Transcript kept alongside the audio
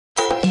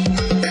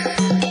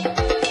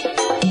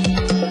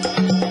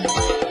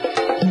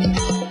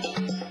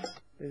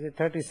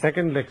the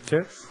 32nd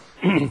lecture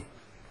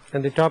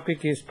and the topic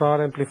is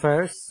power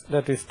amplifiers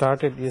that we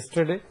started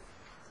yesterday.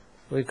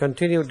 We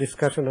continue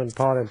discussion on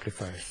power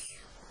amplifiers.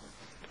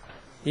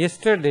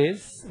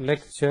 Yesterday's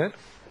lecture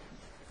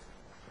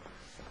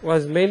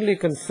was mainly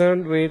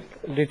concerned with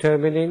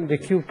determining the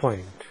Q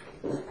point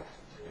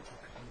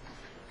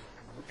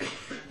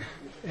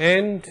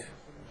and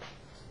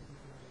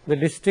the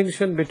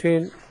distinction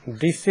between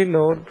DC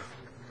load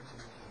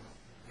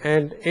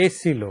and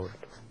AC load.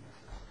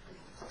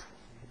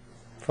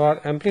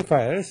 For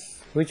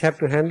amplifiers which have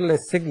to handle a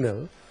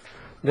signal,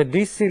 the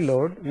DC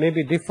load may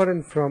be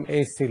different from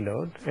AC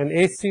load, and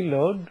AC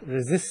load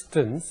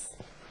resistance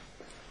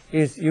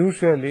is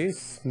usually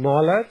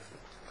smaller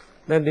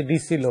than the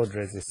DC load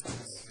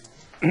resistance.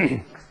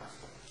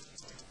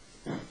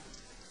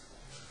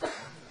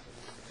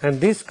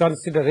 And these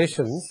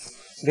considerations,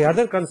 the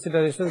other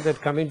considerations that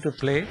come into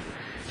play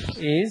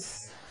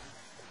is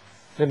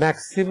the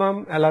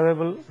maximum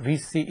allowable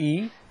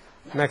VCE,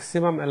 the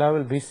maximum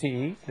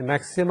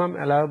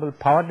allowable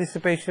power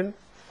dissipation,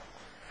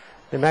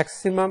 the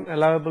maximum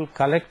allowable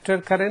collector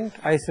current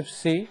I sub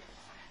C,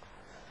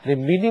 the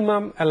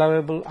minimum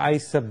allowable I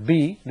sub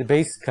B, the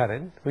base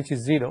current, which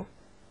is 0,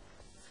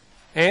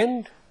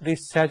 and the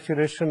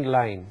saturation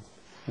line,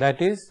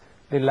 that is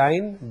the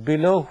line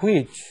below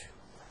which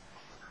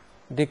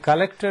the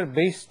collector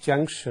base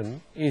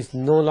junction is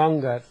no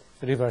longer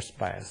reverse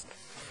biased.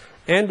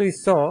 And we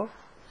saw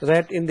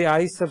that in the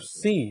I sub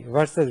C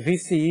versus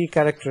VCE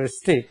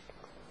characteristic,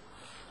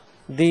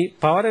 the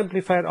power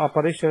amplifier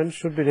operation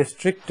should be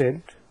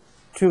restricted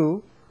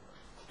to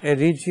a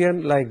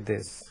region like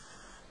this,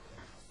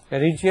 a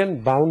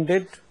region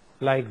bounded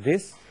like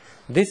this.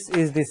 This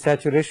is the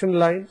saturation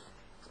line,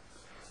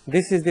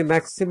 this is the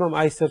maximum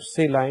I sub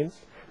C line,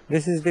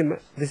 this is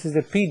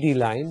the PD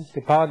line,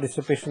 the power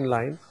dissipation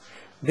line,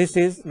 this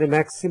is the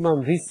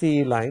maximum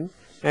VCE line,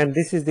 and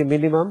this is the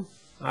minimum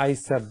I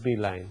sub B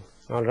line.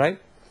 All right.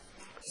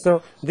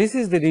 So this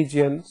is the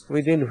region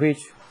within which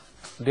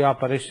the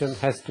operation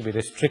has to be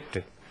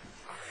restricted.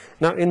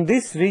 Now in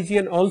this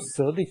region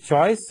also, the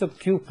choice of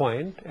Q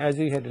point, as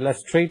we had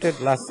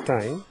illustrated last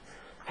time,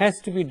 has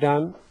to be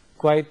done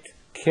quite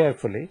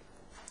carefully,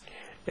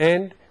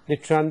 and the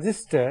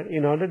transistor,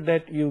 in order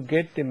that you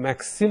get the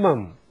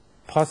maximum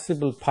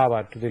possible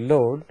power to the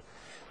load,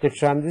 the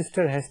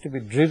transistor has to be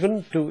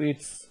driven to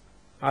its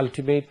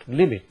ultimate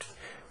limit,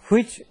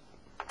 which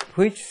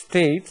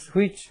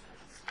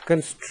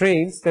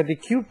constrains that the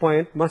Q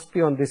point must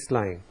be on this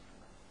line.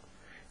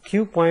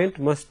 Q point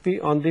must be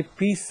on the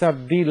P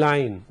sub D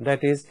line, that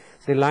is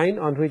the line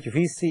on which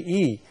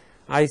VCE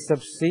I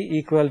sub C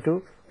equal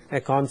to a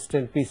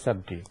constant P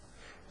sub D.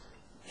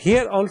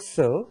 Here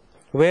also,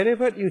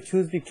 wherever you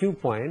choose the Q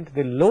point,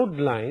 the load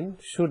line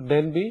should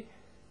then be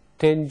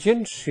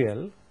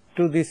tangential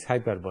to this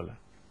hyperbola.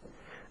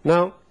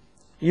 Now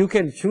you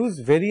can choose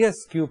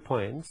various Q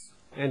points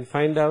and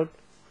find out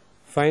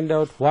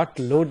what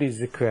load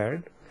is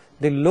required.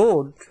 The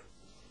load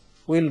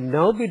will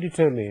now be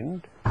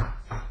determined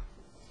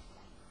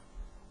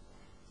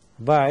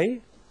by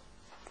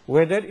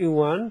whether you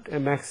want a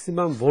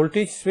maximum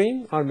voltage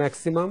swing or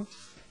maximum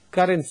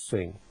current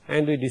swing.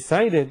 And we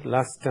decided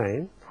last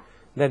time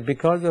that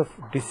because of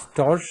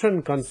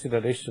distortion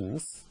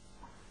considerations,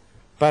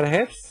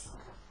 perhaps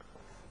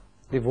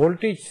the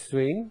voltage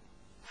swing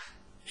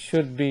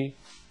should be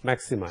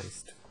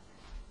maximized.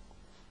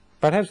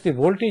 Perhaps the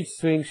voltage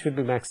swing should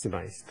be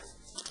maximized.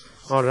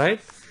 All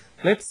right.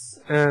 Let's,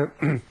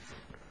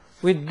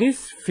 with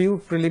these few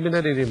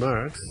preliminary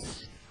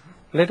remarks,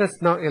 let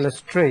us now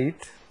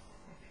illustrate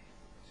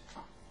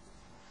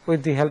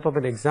with the help of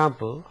an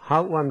example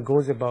how one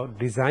goes about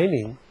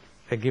designing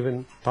a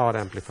given power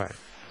amplifier.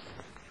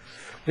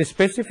 The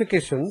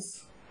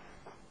specifications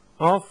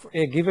of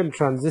a given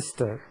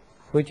transistor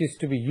which is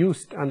to be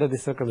used under the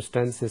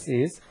circumstances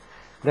is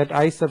that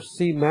I sub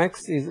C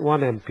max is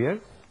 1 ampere,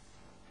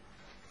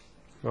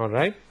 all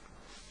right.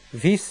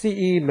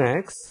 VCE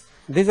max,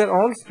 these are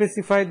all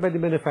specified by the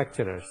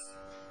manufacturers.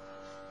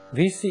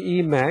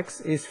 VCE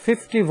max is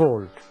 50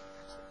 volt.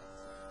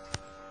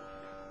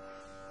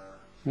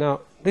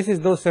 Now this is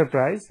no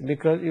surprise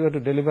because you have to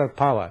deliver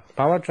power.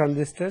 Power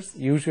transistors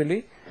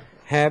usually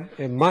have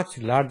a much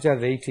larger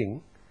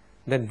rating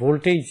than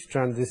voltage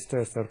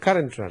transistors or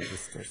current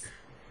transistors.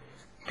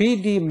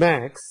 PD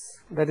max,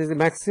 that is the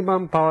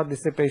maximum power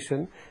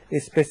dissipation,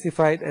 is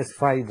specified as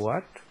 5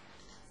 watt.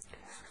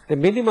 The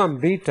minimum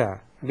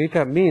beta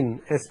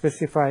mean is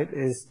specified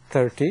as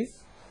 30,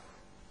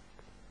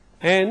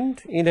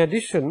 and in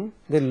addition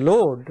the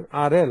load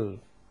RL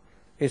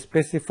is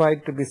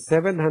specified to be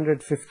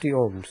 750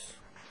 ohms,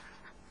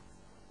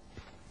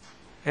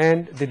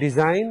 and the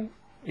design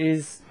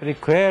is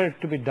required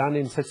to be done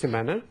in such a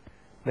manner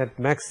that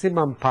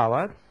maximum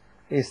power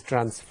is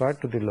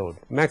transferred to the load,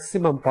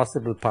 maximum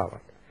possible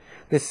power.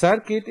 The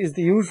circuit is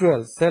the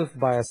usual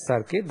self-biased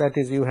circuit, that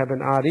is you have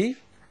an RE,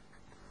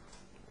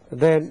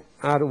 then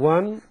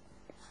R1,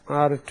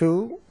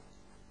 R2,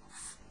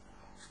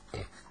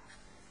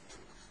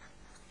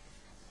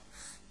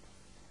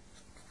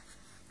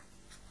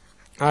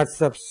 R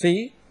sub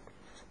C,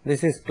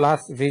 this is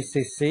plus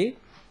VCC,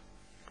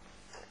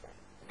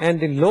 and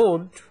the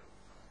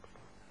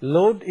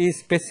load is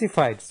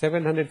specified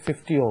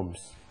 750 ohms,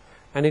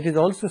 and it is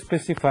also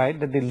specified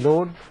that the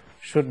load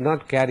should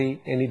not carry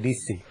any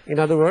DC. In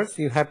other words,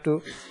 you have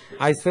to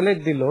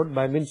isolate the load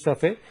by means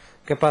of a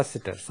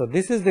capacitor. So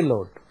this is the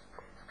load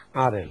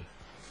RL.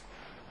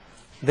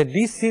 The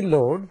DC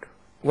load,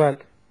 well,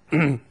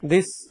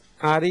 this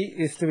RE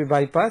is to be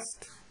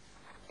bypassed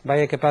by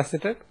a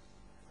capacitor.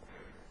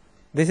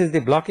 This is the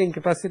blocking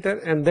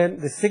capacitor, and then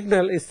the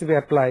signal is to be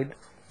applied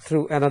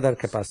through another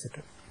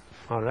capacitor.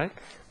 All right.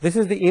 This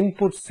is the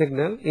input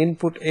signal,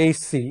 input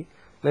AC,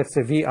 let's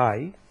say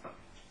VI.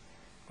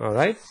 All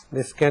right.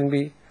 This can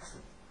be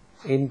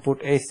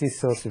input AC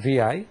source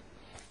VI.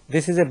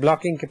 This is a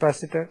blocking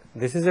capacitor.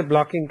 This is a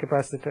blocking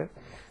capacitor.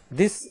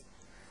 This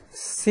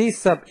C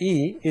sub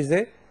E is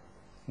a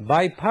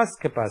bypass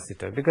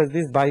capacitor because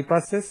this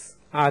bypasses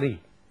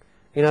RE.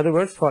 In other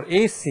words, for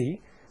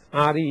AC,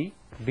 RE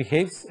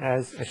behaves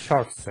as a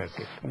short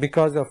circuit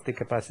because of the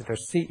capacitor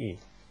CE.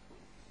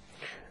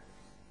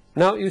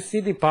 Now you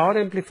see, the power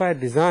amplifier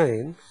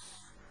design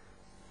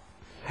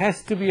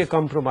has to be a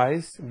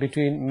compromise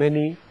between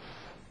many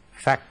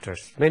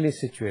factors, many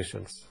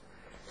situations.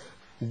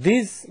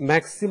 These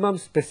maximum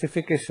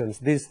specifications,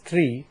 these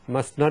three,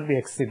 must not be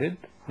exceeded,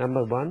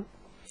 number one.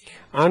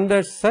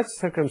 Under such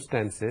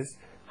circumstances,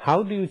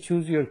 how do you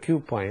choose your Q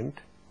point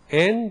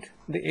and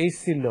the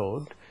AC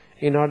load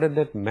in order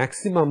that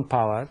maximum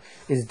power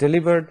is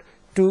delivered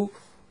to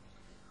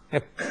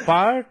a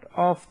part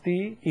of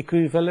the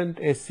equivalent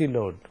AC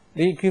load?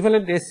 The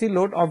equivalent AC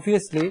load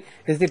obviously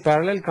is the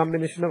parallel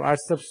combination of R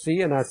sub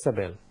C and R sub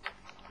L.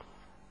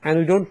 And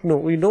we don't know,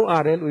 we know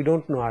RL, we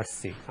don't know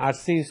RC.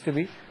 RC is to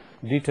be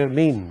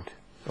determined,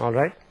 all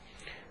right.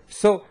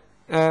 So,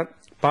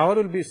 power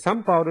will be,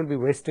 some power will be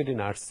wasted in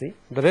RC,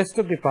 the rest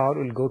of the power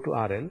will go to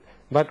RL,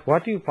 but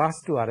what you pass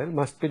to RL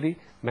must be the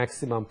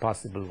maximum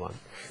possible one.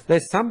 There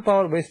is some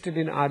power wasted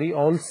in RE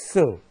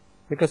also,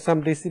 because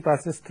some DC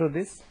passes through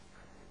this,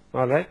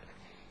 all right.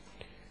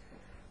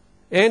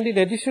 And in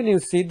addition, you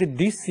see the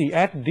DC,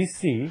 at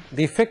DC,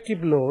 the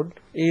effective load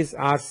is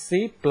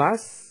RC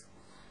plus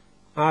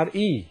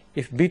RE.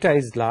 If beta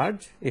is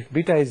large,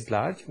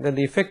 then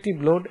the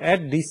effective load at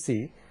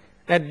DC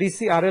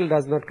RL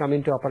does not come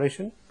into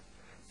operation.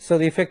 So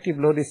the effective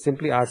load is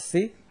simply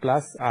RC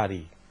plus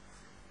RE.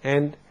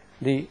 And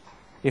the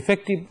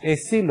effective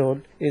AC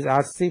load is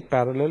RC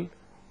parallel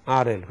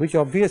RL, which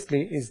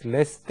obviously is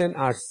less than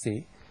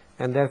RC,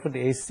 and therefore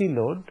the AC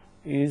load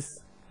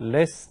is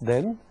less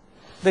than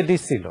the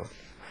DC load.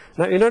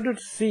 Now in order to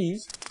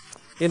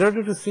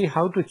see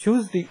how to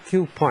choose the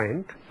Q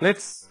point,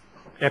 let's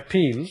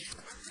appeal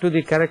to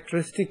the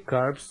characteristic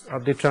curves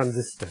of the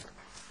transistor,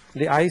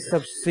 the I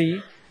sub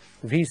C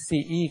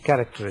VCE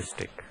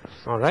characteristic,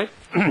 all right.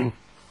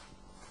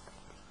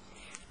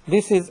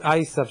 This is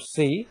I sub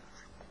C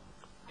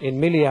in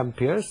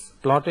milliamperes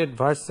plotted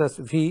versus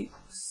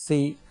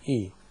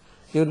VCE.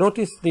 You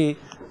notice the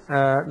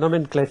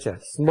nomenclature,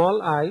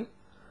 small I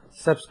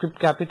subscript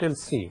capital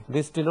C.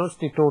 This denotes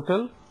the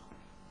total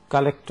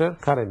collector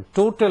current,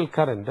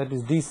 that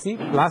is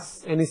DC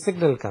plus any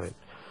signal current.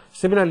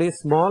 Similarly,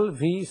 small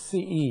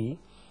VCE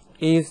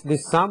is the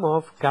sum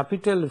of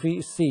capital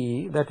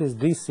VCE, that is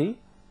DC,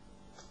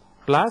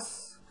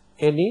 plus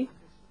any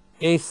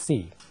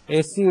AC.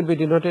 AC will be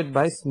denoted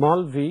by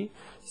small v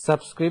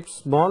subscript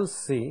small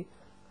c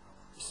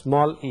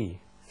small e.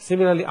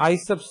 Similarly, I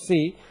sub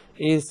C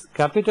is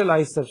capital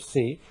I sub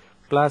C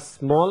plus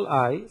small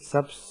I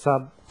sub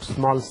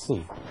small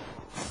c.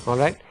 All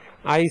right.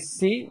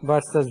 IC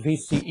versus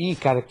VCE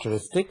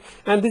characteristic,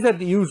 and these are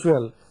the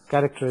usual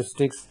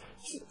characteristics,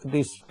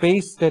 the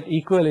spaced at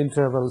equal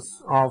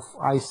intervals of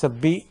I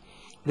sub B.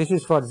 This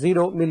is for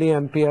 0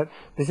 milliampere,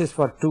 this is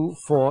for 2,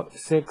 4,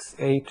 6,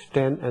 8,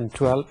 10 and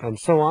 12 and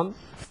so on.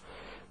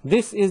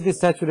 This is the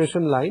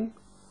saturation line.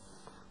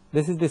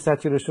 This is the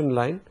saturation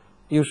line.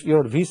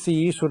 Your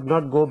VCE should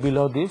not go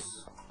below this.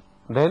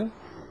 Then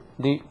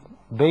the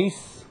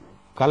base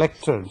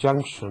collector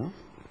junction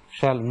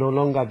shall no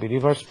longer be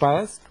reverse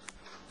biased,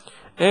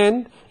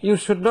 and you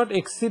should not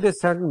exceed a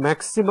certain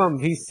maximum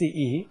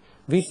VCE.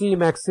 VCE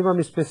maximum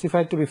is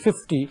specified to be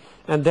 50,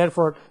 and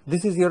therefore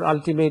this is your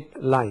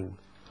ultimate line.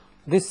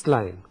 This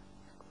line,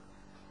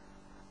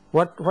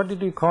 what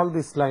did we call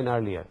this line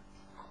earlier?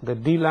 The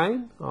D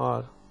line,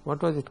 or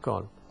what was it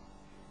called?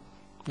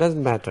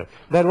 Doesn't matter.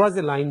 There was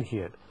a line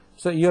here.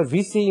 So your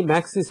VCE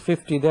max is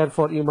 50,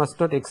 therefore you must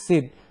not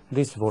exceed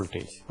this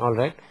voltage. All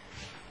right.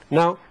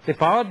 Now the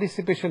power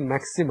dissipation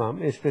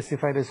maximum is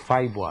specified as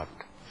 5 watt.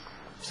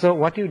 So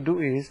what you do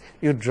is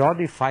you draw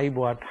the 5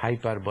 watt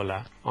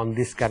hyperbola on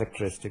this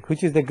characteristic,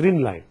 which is the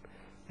green line.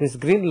 This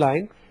green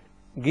line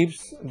gives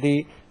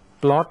the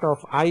plot of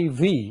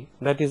IV,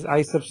 that is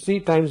I sub C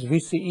times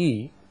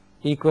VCE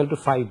equal to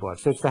 5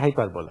 watts. So it's the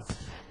hyperbola,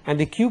 and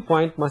the Q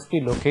point must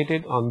be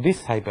located on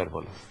this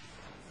hyperbola.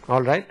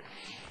 All right.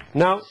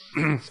 Now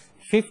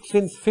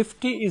since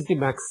 50 is the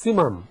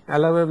maximum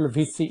allowable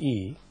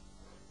VCE,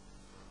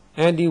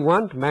 and you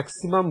want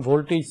maximum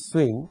voltage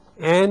swing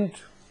and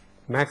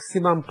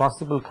maximum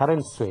possible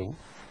current swing,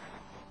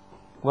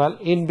 well,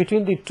 in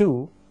between the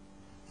two,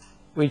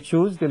 we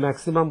choose the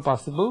maximum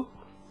possible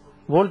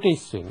voltage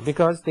swing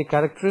because the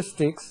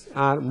characteristics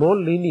are more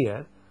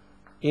linear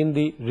in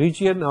the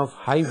region of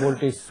high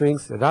voltage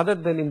swings rather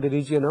than in the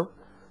region of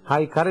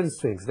high current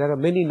swings. There are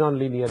many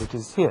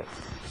non-linearities here.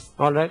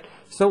 All right.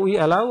 So we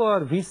allow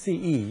our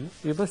VCE,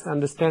 you must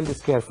understand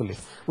this carefully,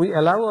 we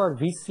allow our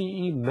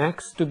VCE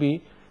max to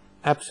be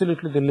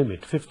absolutely the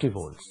limit, 50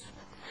 volts.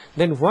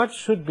 Then what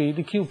should be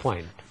the Q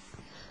point?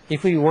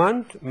 If we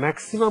want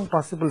maximum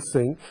possible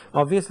swing,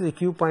 obviously the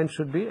Q point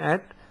should be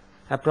at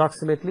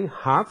approximately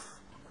half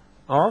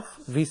of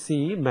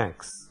VCE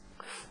max.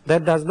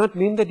 That does not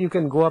mean that you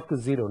can go up to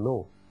 0,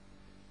 no.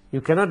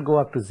 You cannot go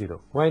up to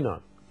 0. Why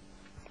not?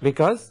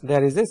 Because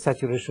there is a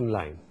saturation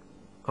line,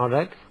 all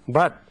right.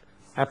 But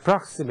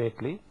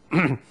approximately,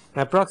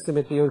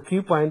 approximately your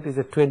Q point is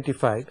at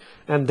 25,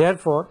 and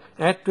therefore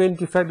at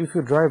 25 if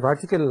you draw a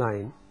vertical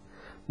line,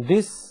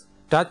 this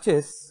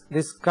touches,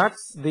 this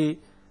cuts the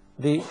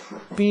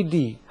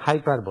PD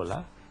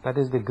hyperbola, that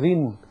is the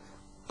green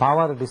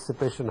power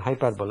dissipation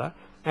hyperbola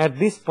at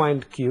this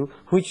point Q,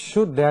 which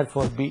should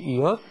therefore be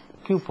your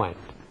Q point.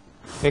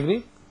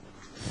 Agree?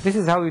 This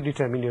is how you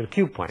determine your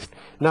Q point.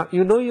 Now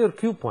you know your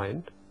Q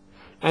point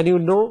and you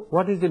know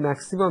what is the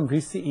maximum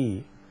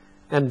VCE,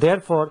 and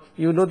therefore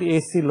you know the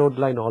AC load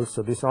line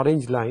also. This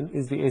orange line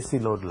is the AC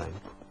load line.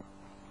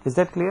 Is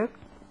that clear?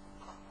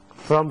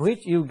 From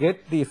which you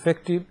get the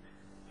effective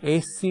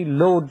AC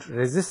load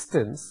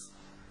resistance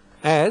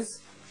as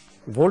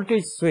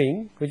voltage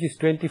swing, which is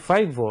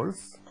 25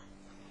 volts,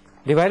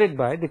 divided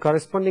by the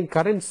corresponding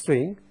current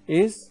swing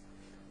is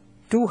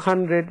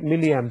 200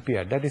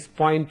 milliampere, that is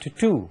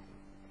 0.2,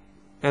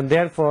 and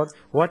therefore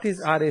what is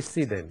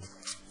RAC then?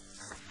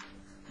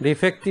 The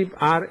effective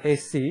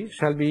RAC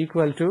shall be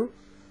equal to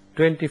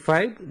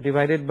 25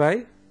 divided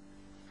by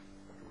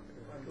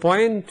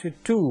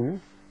 0.2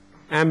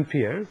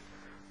 ampere,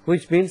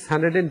 which means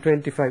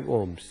 125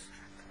 ohms.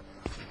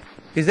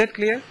 Is that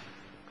clear?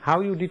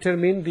 How you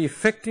determine the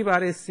effective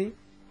RAC?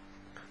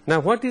 Now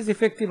what is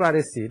effective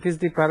RAC? It is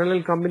the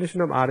parallel combination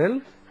of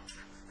RL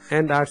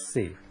and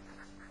RC,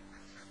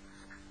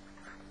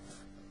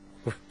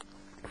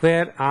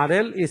 where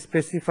RL is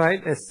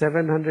specified as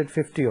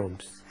 750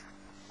 ohms.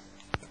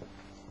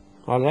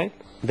 All right.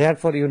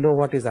 Therefore you know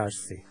what is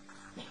RC.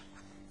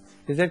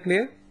 Is that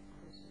clear?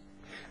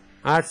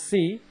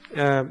 RC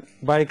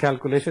by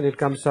calculation it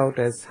comes out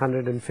as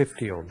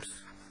 150 ohms.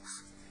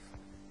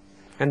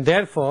 And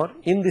therefore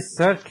in this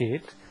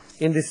circuit,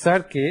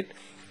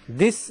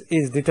 this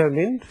is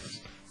determined,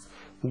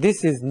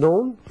 this is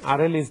known,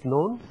 RL is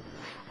known.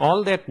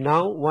 All that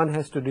now one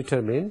has to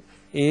determine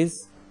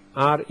is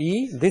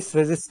RE, this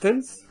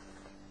resistance.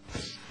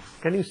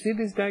 Can you see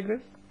this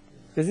diagram?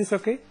 Is this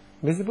okay?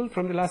 Visible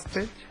from the last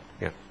page?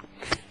 Yeah.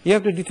 You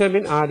have to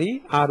determine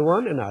RE,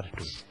 R1 and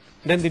R2.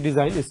 Then the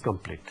design is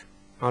complete.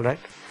 All right.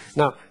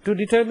 Now to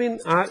determine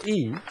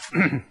RE,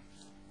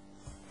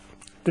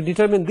 to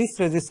determine this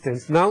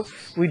resistance, now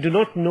we do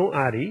not know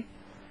RE.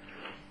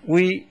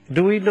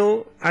 Do we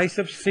know I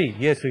sub C?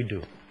 Yes, we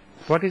do.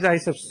 What is I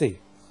sub C?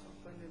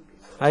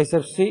 I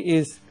sub C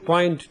is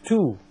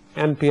 0.2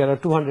 ampere or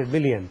 200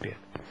 milliampere,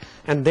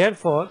 and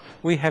therefore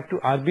we have to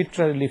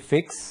arbitrarily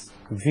fix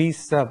V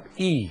sub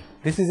E.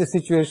 This is a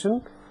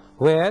situation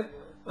where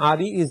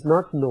RE is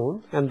not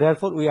known, and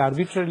therefore we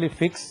arbitrarily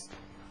fix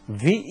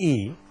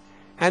VE,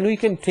 and we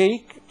can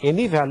take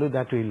any value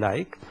that we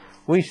like.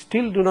 We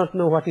still do not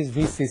know what is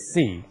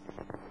VCC,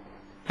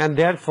 and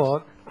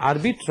therefore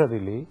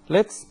arbitrarily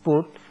let's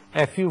put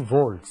a few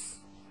volts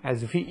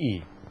as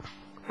VE,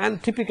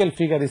 and typical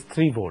figure is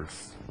 3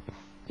 volts.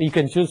 You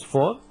can choose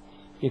 4,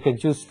 you can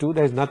choose 2,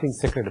 there is nothing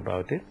sacred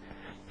about it,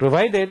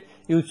 provided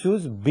you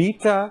choose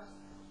beta,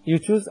 you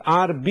choose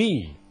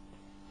RB,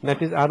 that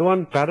is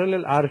R1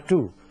 parallel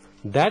R2,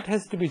 that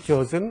has to be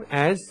chosen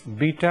as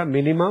beta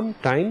minimum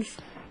times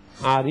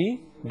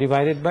RE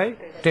divided by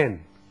 10,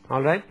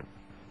 all right,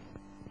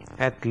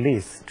 at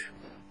least.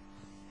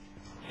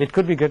 It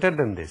could be greater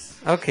than this.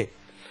 Okay.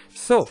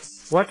 So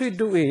what we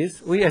do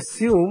is we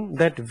assume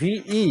that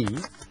VE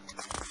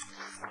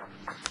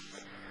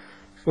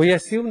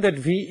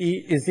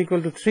is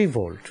equal to 3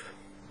 volt.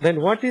 Then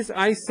what is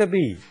I sub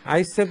E?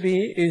 I sub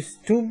E is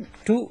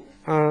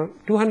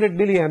 200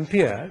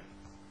 milliampere.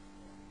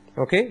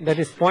 Okay, that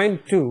is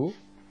 0.2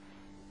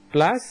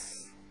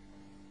 plus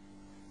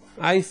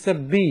I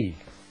sub B.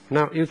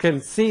 Now you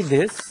can see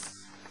this.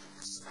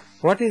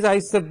 What is I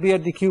sub B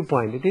at the Q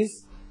point? It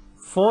is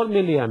 4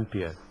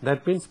 milliampere.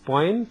 That means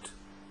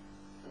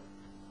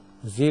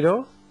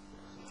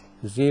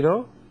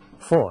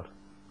 0.004.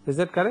 Is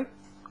that correct?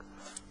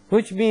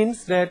 Which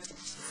means that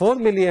 4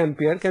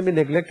 milliampere can be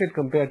neglected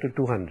compared to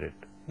 200.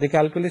 The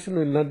calculation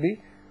will not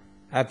be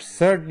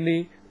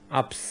absurdly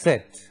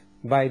upset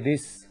by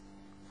this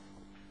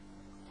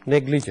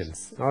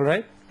negligence. All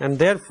right, and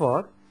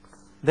therefore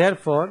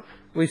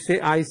we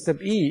say I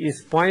sub E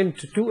is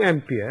 0.2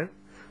 ampere,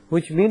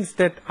 which means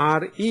that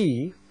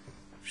RE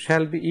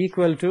shall be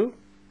equal to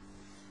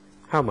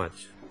how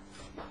much?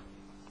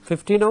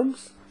 15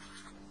 ohms?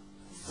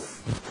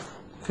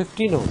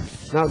 15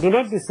 ohms. Now do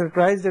not be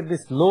surprised at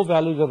this low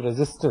values of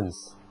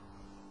resistance,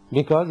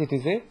 because it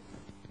is a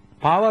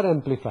power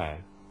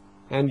amplifier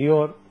and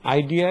your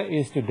idea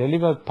is to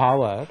deliver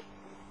power,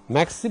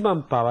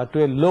 maximum power,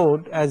 to a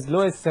load as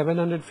low as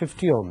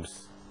 750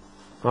 ohms.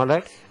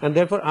 Alright, and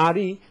therefore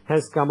RE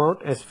has come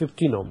out as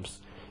 15 ohms.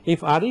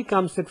 If RE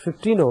comes at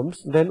 15 ohms,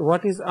 then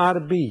what is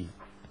RB?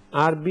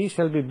 RB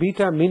shall be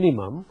beta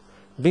minimum.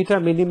 Beta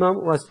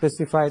minimum was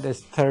specified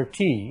as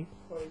 30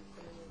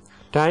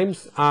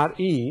 times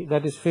RE,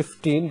 that is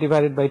 15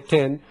 divided by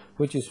 10,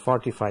 which is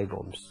 45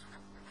 ohms.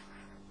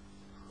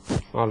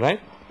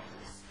 Alright,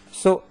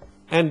 so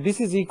and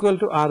this is equal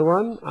to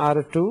R1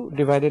 R2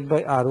 divided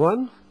by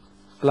R1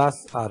 plus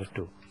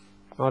R2.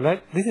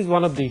 Alright, this is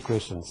one of the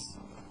equations.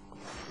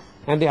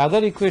 And the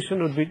other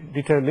equation would be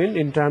determined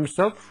in terms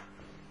of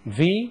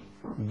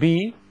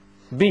VBB.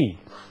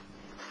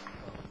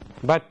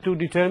 But to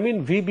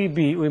determine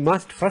VBB, we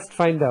must first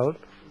find out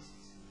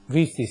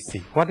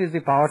VCC. What is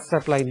the power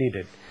supply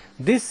needed?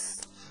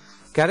 This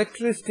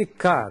characteristic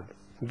curve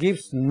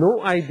gives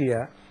no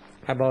idea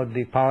about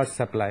the power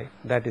supply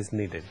that is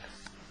needed.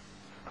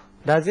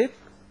 Does it?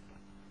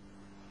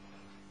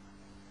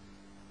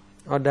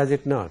 Or does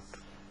it not?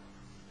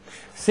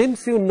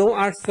 Since you know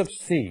R sub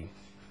C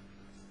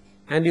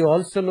and you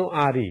also know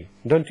RE,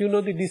 don't you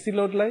know the DC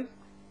load line?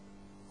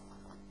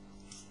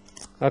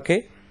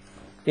 Okay.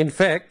 In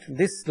fact,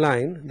 this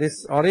line,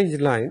 this orange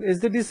line, is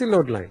the DC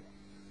load line.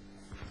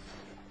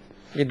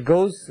 It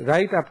goes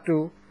right up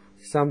to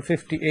some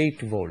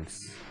 58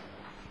 volts.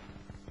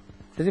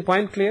 Is the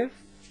point clear?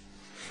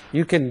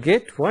 You can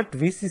get what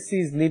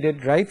VCC is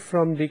needed right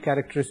from the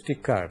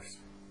characteristic curves.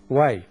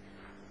 Why?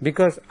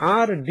 Because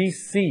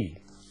RDC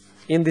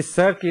in the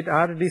circuit,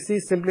 RDC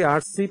is simply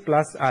RC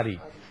plus RE,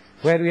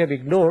 where we have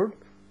ignored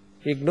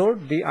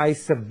the I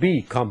sub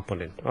B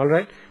component.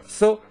 Alright.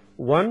 So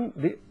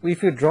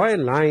if you draw a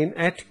line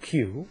at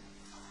Q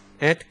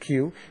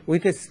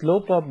with a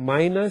slope of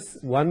minus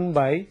 1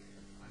 by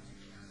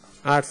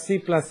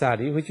RC plus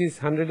RE, which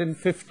is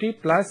 150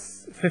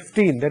 plus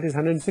 15, that is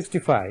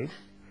 165,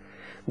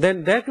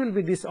 then that will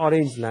be this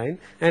orange line,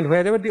 and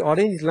wherever the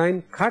orange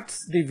line cuts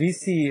the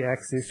VCE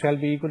axis shall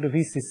be equal to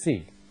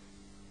VCC.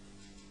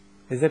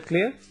 Is that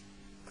clear?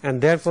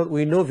 And therefore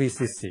we know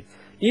VCC.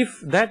 If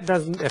that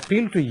doesn't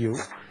appeal to you,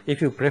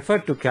 if you prefer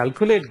to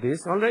calculate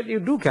this, alright, you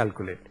do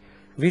calculate.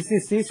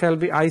 VCC shall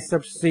be I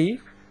sub C,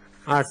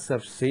 R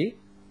sub C,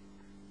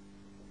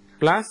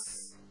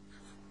 plus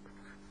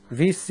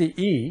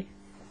VCE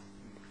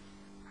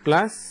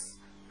plus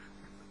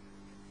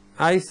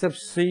I sub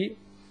C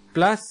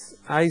plus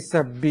I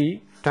sub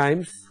B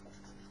times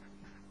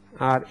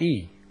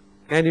RE.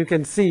 And you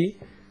can see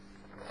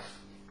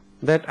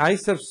that I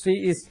sub C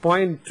is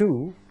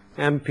 0.2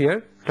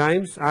 ampere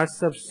times R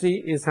sub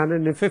C is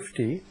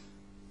 150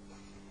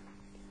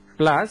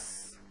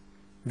 plus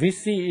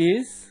VC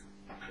is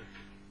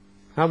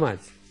how much?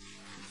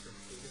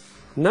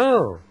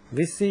 No,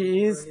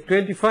 VC is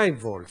 25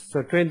 volts.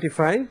 So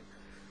 25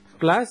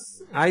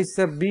 plus I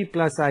sub B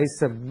plus I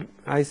sub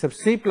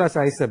C plus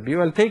I sub B.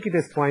 I'll take it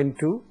as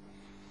 0.2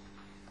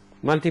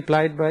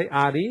 multiplied by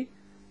RE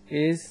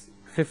is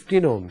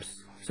 15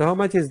 ohms. So how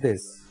much is this?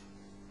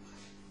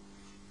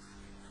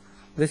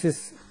 This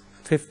is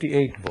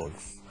 58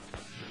 volts.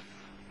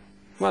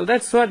 Well,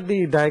 that's what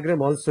the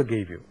diagram also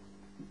gave you.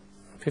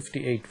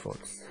 58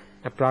 volts,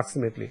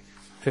 approximately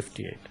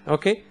 58.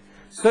 Okay,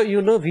 so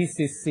you know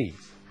VCC.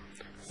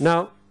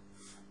 Now,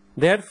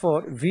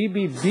 therefore,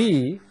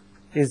 VBB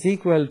is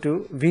equal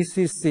to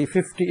VCC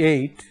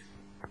 58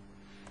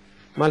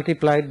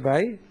 multiplied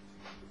by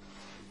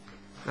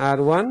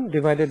R1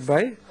 divided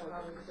by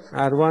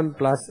R1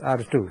 plus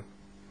R2.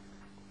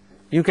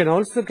 You can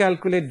also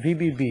calculate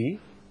VBB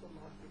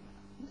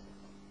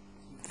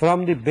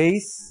from the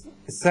base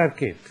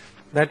circuit,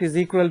 that is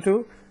equal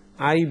to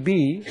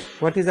IB.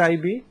 What is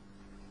IB?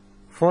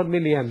 4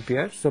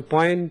 milliampere. So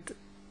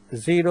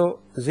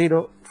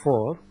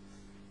 0.004.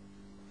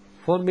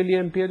 4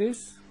 milliampere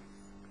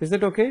is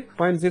that okay?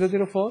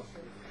 0.004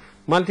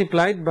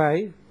 multiplied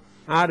by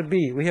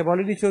RB. We have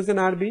already chosen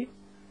RB,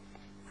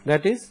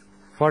 that is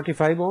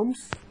 45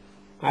 ohms.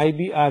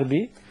 IB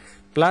RB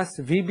plus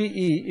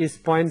VBE is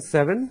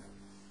 0.7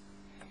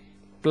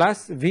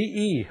 plus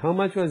VE. How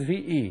much was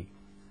VE?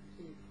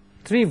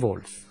 3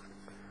 volts.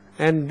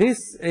 And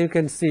this, you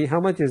can see, how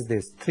much is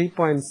this?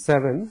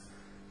 3.7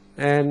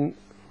 and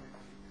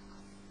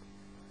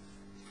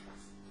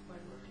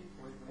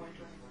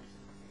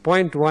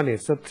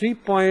 0.18. So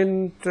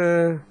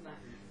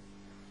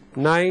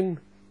 3.9,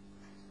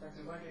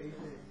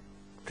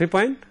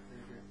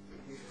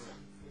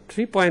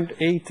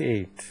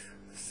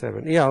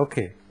 3.887. Yeah,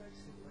 okay.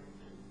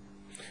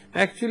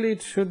 Actually,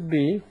 it should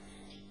be.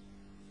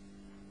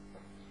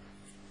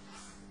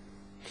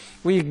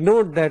 We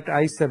ignored that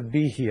I sub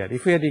B here.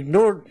 If we had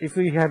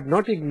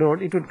not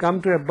ignored, it would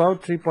come to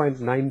about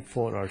 3.94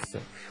 or so.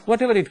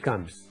 Whatever it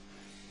comes.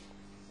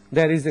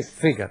 there is a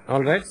figure,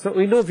 alright. So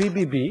we know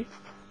VBB,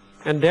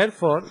 and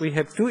therefore we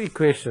have two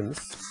equations.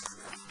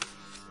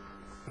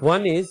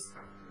 One is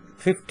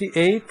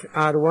 58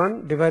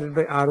 R1 divided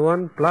by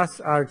R1 plus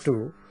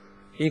R2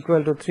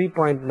 equal to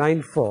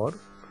 3.94,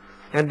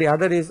 and the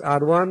other is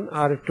R1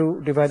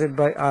 R2 divided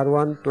by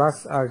R1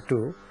 plus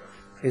R2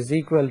 is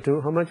equal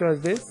to, how much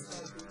was this?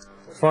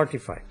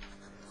 45.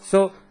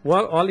 So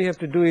all you have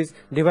to do is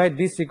divide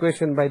this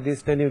equation by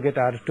this, then you get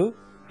R2,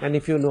 and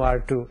if you know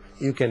R2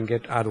 you can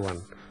get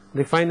R1.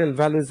 The final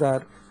values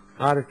are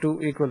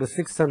R2 equal to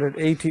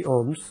 680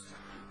 ohms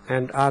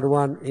and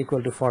R1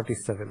 equal to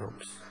 47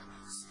 ohms.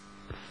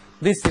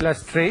 This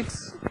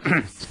illustrates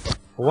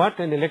what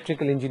an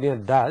electrical engineer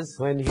does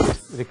when he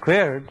is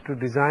required to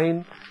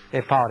design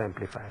a power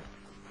amplifier.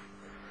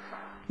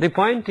 The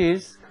point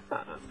is,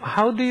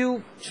 how do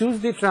you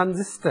choose the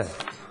transistor?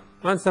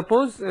 Well,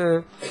 suppose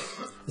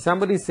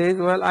somebody says,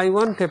 well, I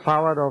want a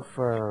power of,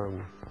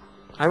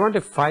 I want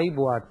a 5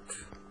 watt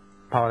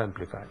power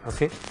amplifier,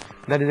 okay?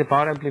 That is a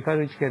power amplifier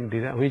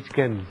which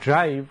can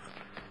drive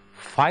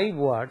 5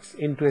 watts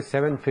into a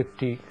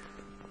 750.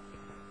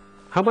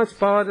 How much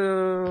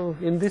power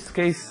in this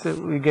case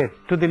we get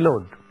to the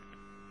load?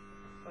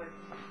 5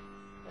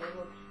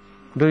 watts.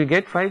 Do you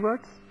get 5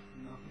 watts?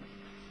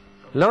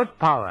 No. Load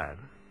power.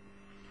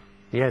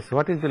 Yes,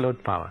 what is the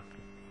load power?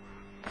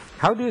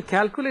 How do you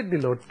calculate the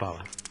load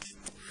power?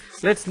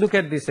 Let's look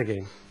at this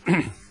again.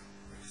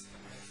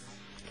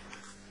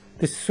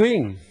 The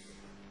swing,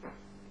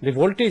 the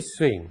voltage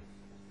swing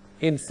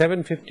in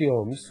 750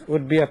 ohms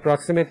would be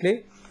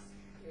approximately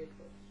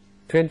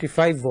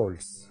 25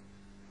 volts.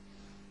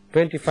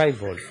 25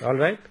 volts,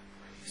 alright.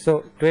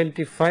 So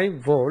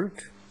 25 volt,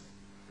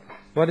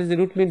 what is the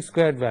root mean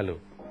squared value?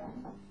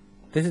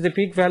 This is the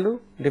peak value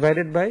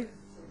divided by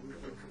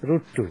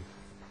root 2.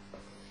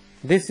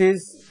 This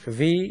is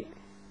V,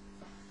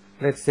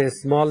 let's say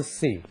small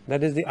c,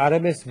 that is the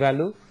RMS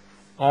value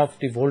of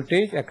the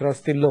voltage across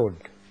the load.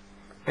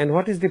 And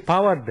what is the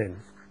power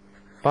then?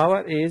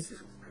 Power is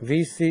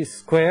Vc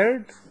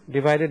squared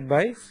divided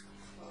by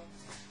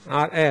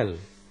RL.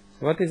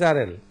 What is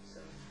RL?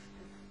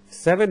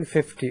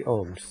 750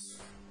 ohms.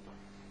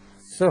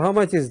 So how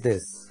much is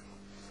this?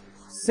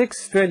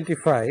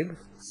 625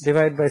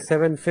 divided by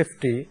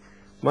 750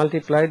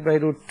 multiplied by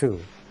root 2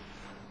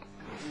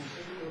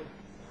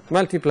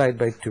 multiplied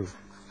by 2.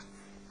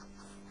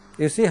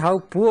 You see how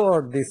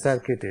poor the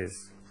circuit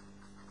is.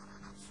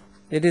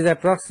 It is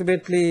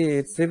approximately,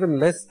 it's even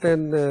less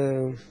than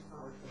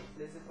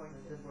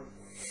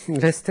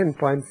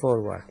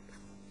 0.4 watt.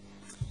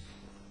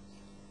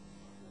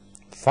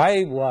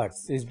 5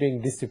 watts is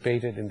being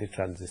dissipated in the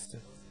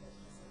transistor.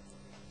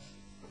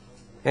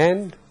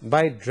 And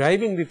by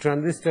driving the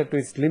transistor to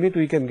its limit,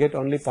 we can get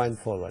only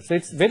 0.4 watts. So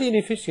it's very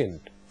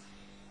inefficient.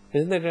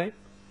 Isn't that right?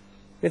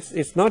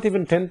 It's not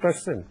even 10%.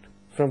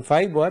 From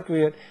 5 watt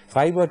we are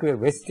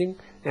wasting,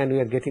 and we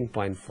are getting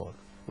 0.4.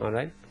 All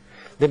right.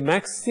 The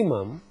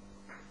maximum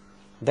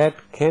that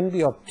can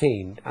be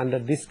obtained under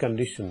this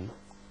condition,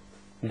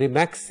 the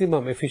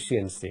maximum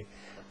efficiency.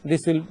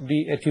 This will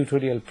be a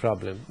tutorial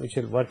problem, which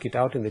will work it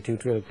out in the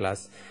tutorial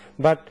class.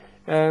 But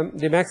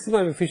the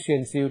maximum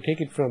efficiency, you take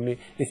it from me,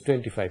 is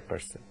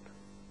 25%.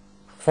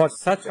 For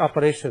such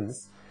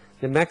operations,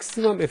 the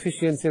maximum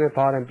efficiency of a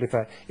power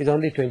amplifier is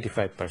only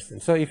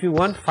 25%. So if you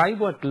want 5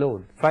 watt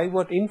load, 5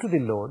 watt into the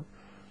load,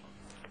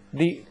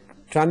 the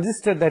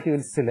transistor that you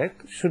will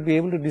select should be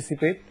able to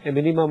dissipate a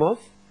minimum of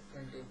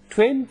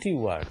 20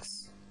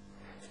 watts.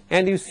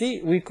 And you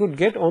see, we could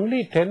get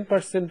only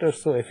 10% or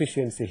so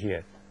efficiency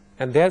here.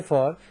 And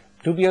therefore,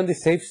 to be on the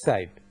safe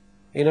side,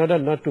 in order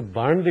not to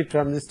burn the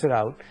transistor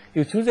out,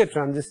 you choose a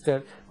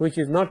transistor which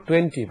is not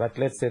 20, but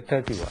let's say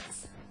 30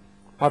 watts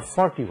or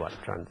 40 watt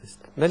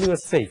transistor. Then you are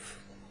safe.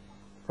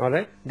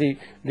 Alright?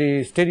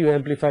 The stereo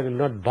amplifier will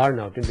not burn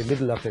out in the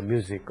middle of a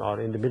music or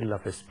in the middle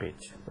of a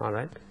speech.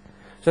 Alright?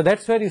 So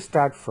that's where you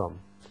start from.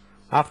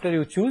 After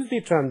you choose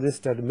the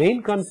transistor, the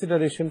main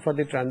consideration for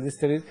the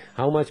transistor is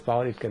how much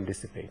power it can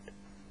dissipate,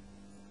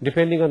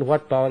 depending on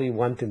what power you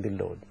want in the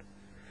load.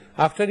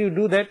 After you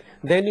do that,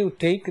 then you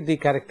take the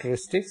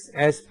characteristics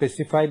as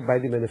specified by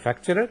the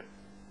manufacturer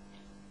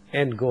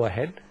and go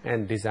ahead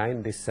and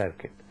design this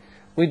circuit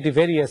with the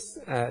various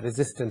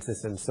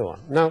resistances and so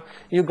on. Now,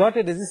 you got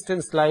a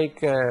resistance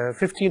like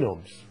 15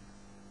 ohms.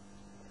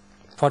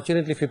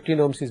 Fortunately, 15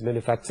 ohms is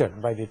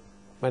manufactured by the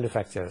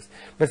manufacturers.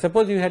 But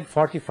suppose you had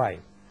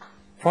 45.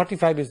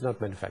 45 is not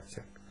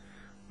manufactured.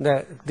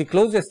 The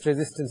closest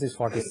resistance is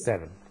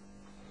 47.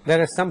 There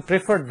are some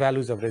preferred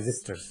values of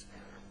resistors,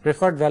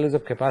 preferred values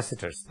of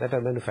capacitors that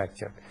are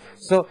manufactured.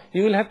 So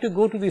you will have to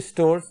go to the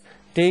stores,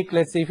 take,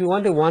 let's say if you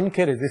want a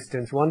 1K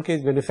resistance, 1K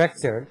is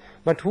manufactured,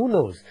 but who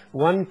knows,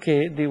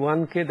 1K, the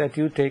 1K that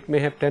you take may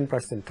have 10%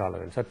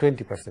 tolerance or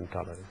 20%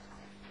 tolerance.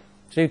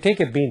 So you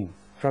take a bin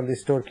from the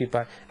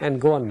storekeeper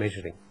and go on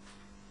measuring,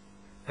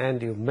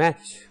 and you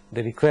match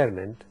the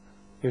requirement.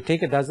 You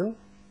take a dozen,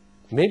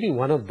 maybe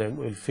one of them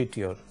will fit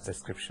your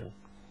prescription.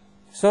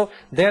 So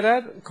there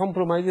are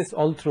compromises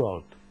all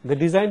throughout. The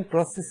design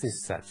process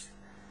is such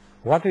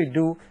what we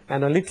do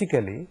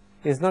analytically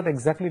is not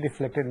exactly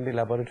reflected in the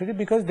laboratory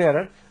because there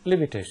are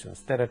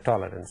limitations, there are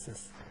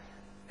tolerances.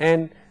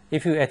 And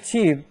if you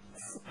achieve,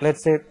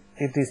 let's say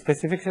if the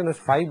specification is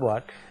 5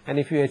 watt and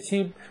if you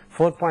achieve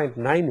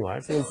 4.9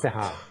 watts, you will say,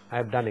 I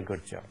have done a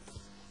good job.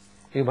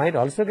 You might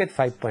also get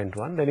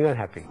 5.1, then you are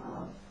happy.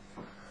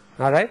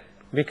 Alright,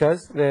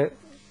 because the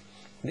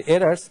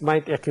errors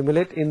might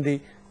accumulate in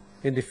the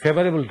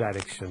favorable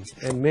direction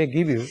and may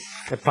give you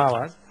a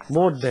power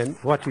more than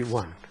what you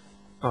want.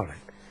 Alright.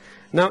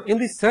 Now in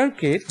the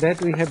circuit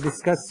that we have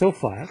discussed so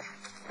far,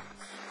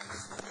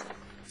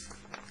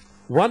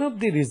 one of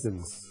the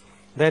reasons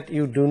that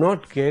you do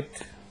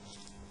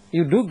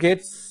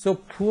get so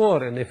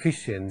poor an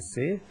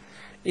efficiency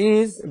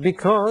is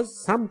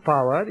because some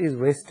power is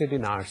wasted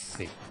in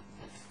RC.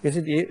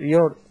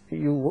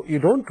 You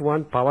don't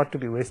want power to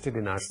be wasted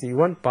in RC, you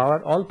want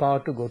all power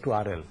to go to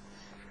RL.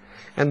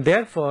 And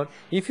therefore,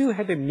 if you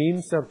had a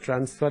means of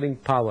transferring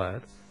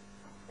power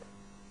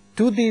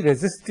to the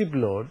resistive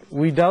load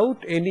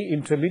without any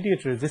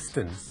intermediate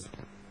resistance,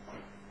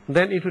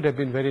 then it would have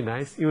been very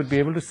nice. You would be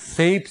able to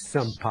save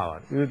some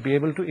power. You would be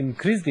able to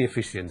increase the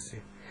efficiency.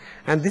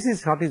 And this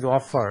is what is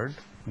offered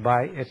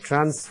by a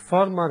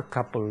transformer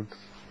coupled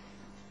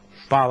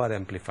power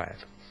amplifier.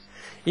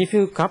 If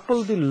you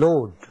couple the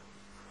load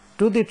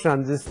to the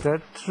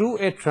transistor through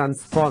a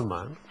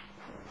transformer,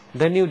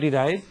 then you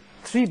derive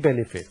 3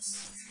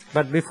 benefits.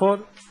 But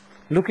before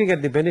looking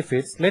at the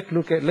benefits, let's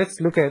look at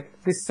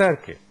the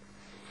circuit.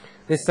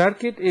 The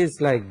circuit is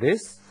like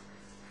this.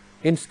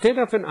 Instead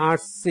of an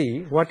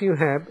RC, what you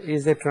have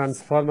is a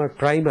transformer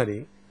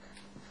primary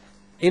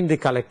in the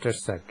collector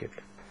circuit.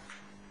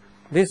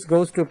 This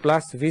goes to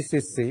plus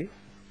VCC.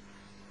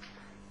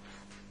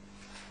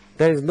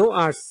 There is no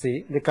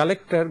RC. The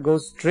collector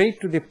goes straight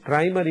to the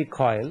primary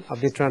coil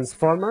of the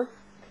transformer.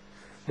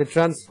 The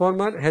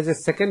transformer has a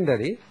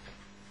secondary,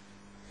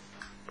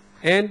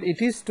 and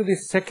it is to the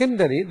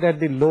secondary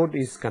that the load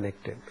is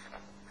connected.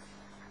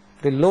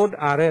 The load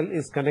RL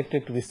is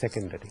connected to the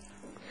secondary.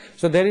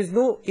 So there is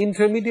no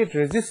intermediate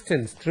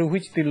resistance through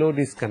which the load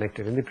is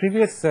connected. In the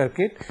previous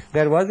circuit,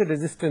 there was a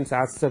resistance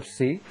R sub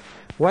C.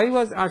 Why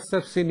was R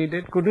sub C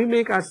needed? Could we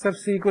make R sub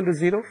C equal to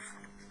 0?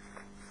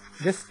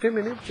 Just a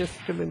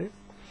minute.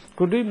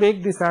 Could we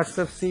make this R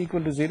sub C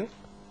equal to 0?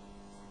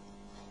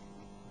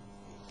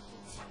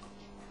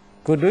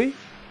 Could we?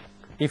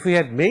 If we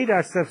had made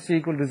R sub C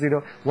equal to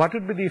 0, what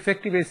would be the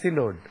effective AC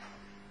load?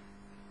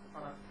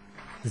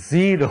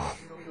 0.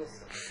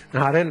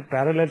 RL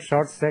parallel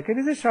short circuit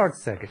is a short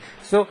circuit.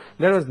 So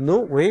there was no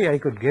way I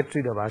could get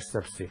rid of R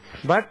sub C.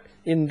 But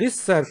in this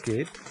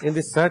circuit,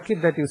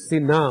 that you see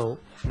now,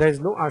 there is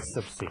no R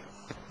sub C.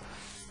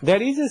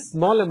 There is a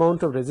small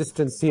amount of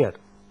resistance here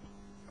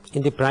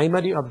in the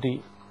primary of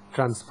the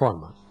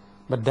transformer,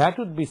 but that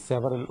would be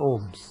several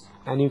ohms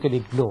and you can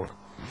ignore.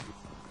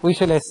 We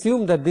shall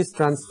assume that this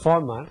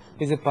transformer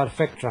is a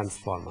perfect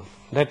transformer.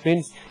 That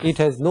means it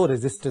has no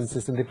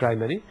resistances in the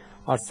primary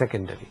or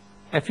secondary.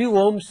 A few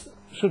ohms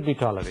should be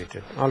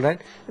tolerated,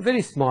 alright, a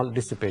very small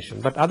dissipation,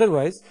 but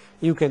otherwise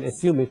you can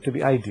assume it to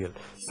be ideal.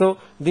 So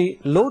the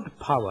load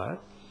power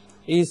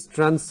is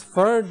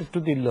transferred to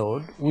the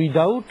load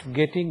without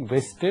getting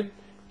wasted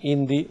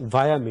in the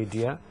via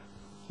media.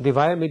 The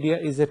via media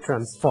is a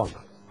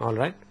transformer,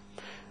 alright.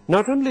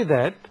 Not only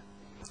that,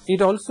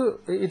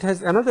 it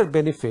has another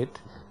benefit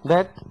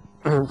that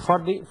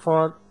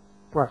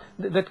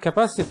that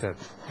capacitor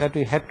that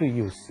we had to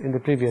use in the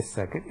previous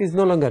circuit is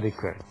no longer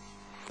required.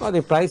 Or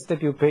the price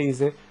that you pay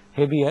is a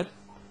heavier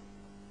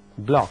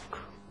block.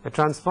 A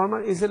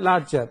transformer is a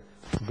larger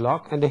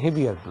block and a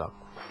heavier block.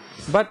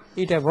 But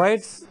it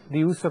avoids the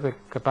use of a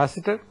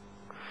capacitor.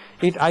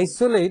 It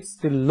isolates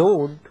the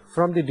load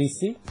from the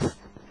DC.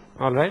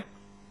 Alright.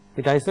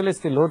 It isolates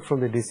the load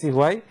from the DC.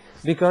 Why?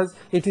 Because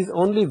it is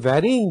only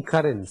varying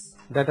currents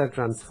that are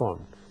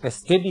transformed. A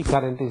steady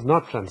current is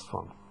not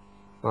transformed.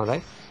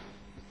 Alright.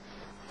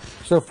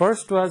 So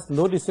first was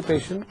no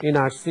dissipation in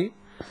RC.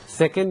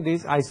 Second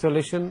is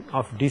isolation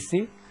of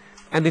DC,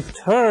 and the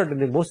third and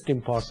the most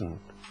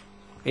important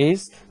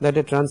is that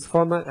a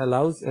transformer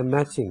allows a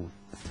matching.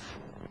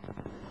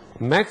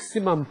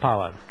 Maximum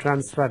power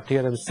transfer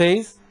theorem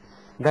says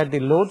that the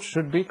load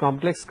should be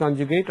complex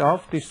conjugate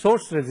of the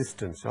source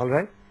resistance,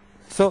 alright.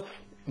 So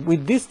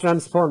with this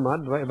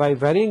transformer, by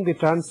varying the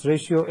turns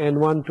ratio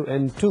N1 to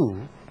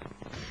N2,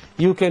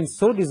 you can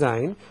so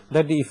design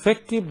that the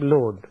effective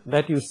load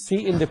that you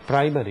see in the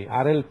primary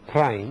RL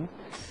prime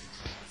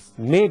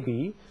may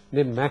be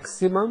the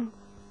maximum,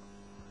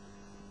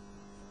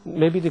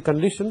 may be the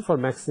condition for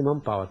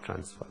maximum power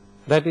transfer.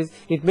 That is,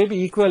 it may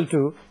be equal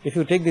to, if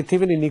you take the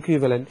Thevenin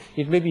equivalent,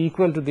 it may be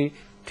equal to the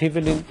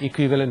Thevenin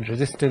equivalent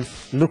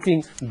resistance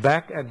looking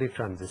back at the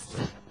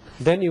transistor.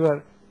 Then you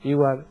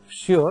are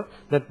sure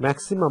that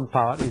maximum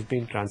power is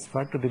being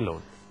transferred to the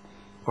load.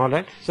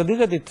 Alright, so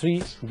these are the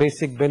 3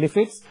 basic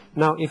benefits.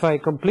 Now if I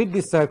complete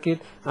this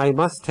circuit, I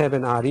must have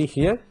an RE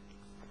here,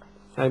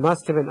 I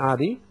must have an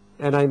RE,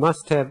 and I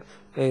must have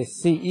a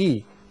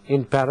CE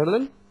in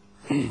parallel.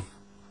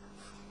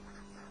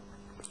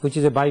 which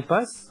is a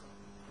bypass,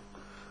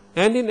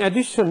 and in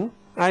addition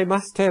I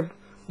must have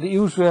the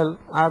usual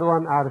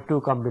R1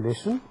 R2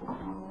 combination,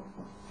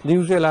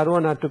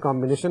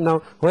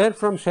 Now where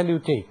from shall you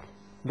take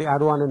the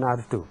R1 and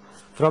R2?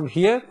 From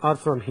here or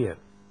from here?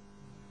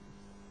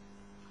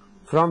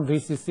 From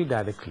VCC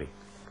directly.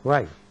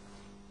 Why?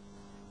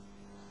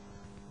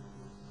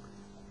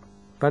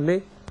 Pardon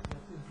me?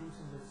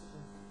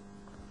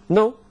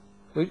 No.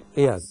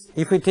 Yes.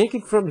 If we take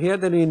it from here,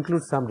 then we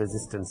include some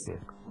resistance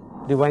here,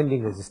 the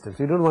winding resistance.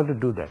 We don't want to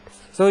do that.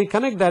 So we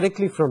connect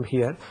directly from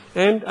here,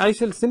 and I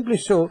shall simply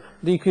show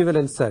the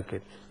equivalent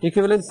circuit.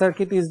 Equivalent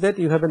circuit is that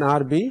you have an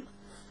RB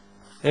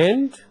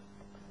and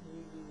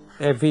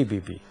a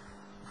VBB,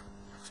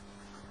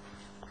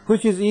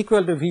 which is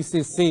equal to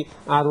VCC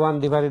R1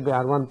 divided by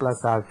R1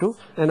 plus R2,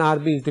 and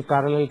RB is the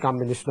parallel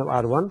combination of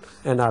R1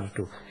 and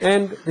R2.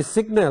 And the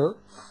signal,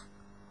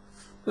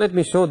 let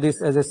me show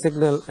this as a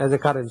signal, as a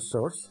current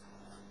source.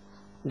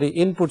 The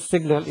input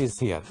signal is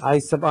here, I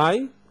sub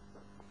I.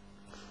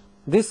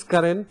 This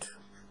current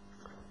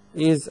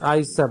is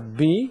I sub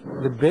B,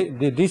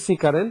 the DC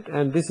current,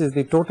 and this is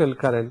the total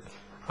current,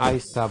 I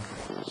sub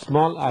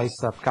small I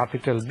sub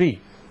capital B.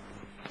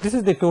 This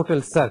is the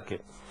total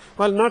circuit.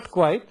 Well, not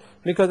quite,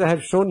 because I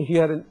have shown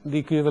here the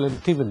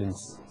equivalent Thevenin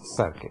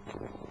circuit.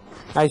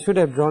 I should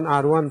have drawn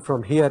R1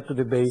 from here to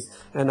the base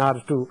and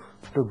R2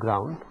 to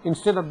ground.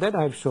 Instead of that,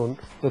 I have shown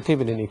the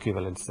Thevenin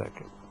equivalent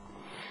circuit.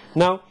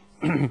 Now,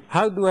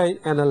 how do I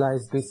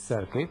analyze this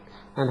circuit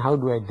and how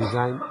do I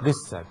design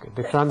this circuit,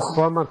 the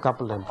transformer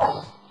coupled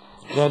amplifier?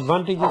 The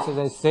advantages, as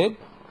I said,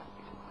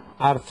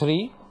 are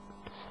three,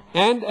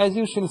 and as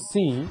you shall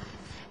see,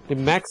 the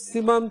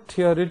maximum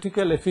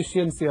theoretical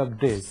efficiency of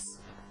this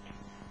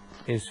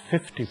is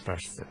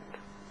 50%.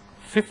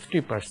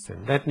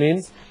 50%. That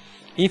means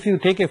if you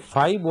take a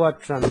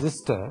 5-watt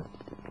transistor,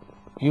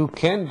 you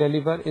can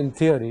deliver in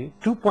theory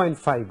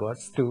 2.5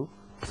 watts to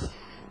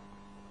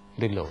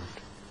the load.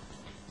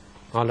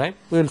 All right,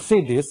 we will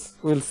see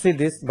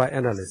this by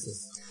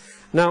analysis.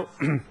 Now,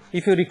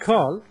 if you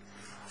recall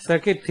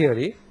circuit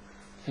theory,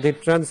 the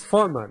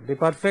transformer, the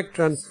perfect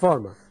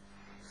transformer,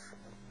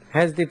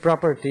 has the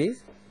property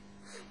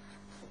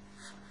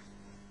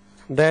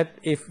that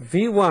if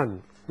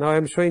V1, now I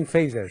am showing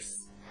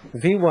phasors,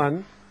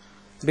 V1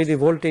 be the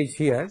voltage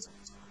here,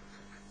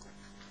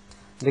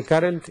 the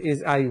current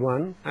is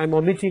I1, I am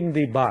omitting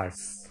the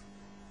bars,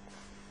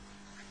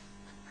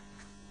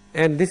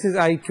 and this is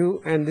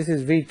I2 and this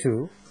is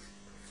V2,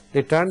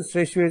 the turns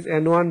ratio is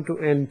N1 to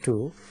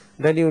N2,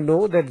 then you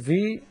know that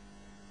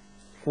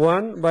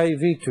V1 by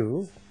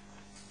V2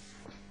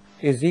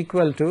 is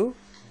equal to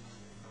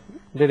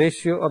the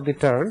ratio of the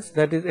turns,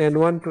 that is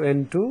N1 to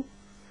N2,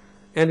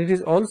 and it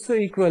is also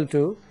equal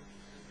to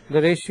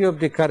the ratio of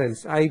the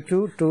currents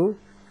I2 to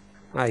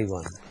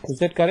I1. Is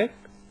that correct?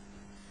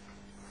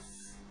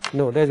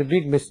 No, there is a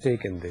big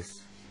mistake in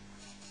this.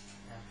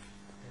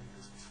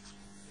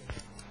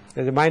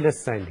 There is a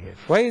minus sign here.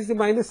 Why is the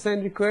minus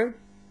sign required?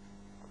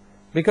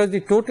 Because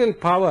the total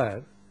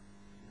power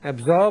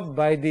absorbed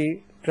by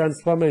the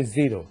transformer is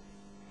 0.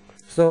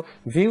 So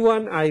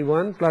V1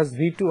 I1 plus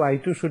V2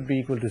 I2 should be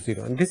equal to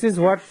 0. And this is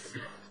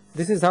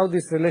how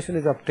this relation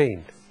is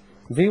obtained.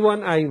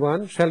 V1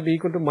 I1 shall be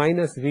equal to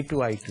minus V2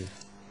 I2.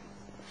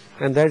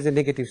 And there is a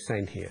negative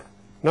sign here.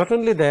 Not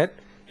only that,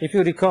 if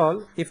you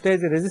recall, if there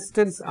is a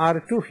resistance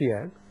R2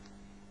 here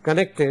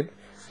connected,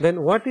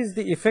 then what is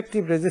the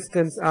effective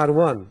resistance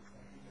R1?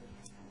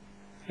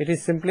 It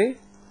is simply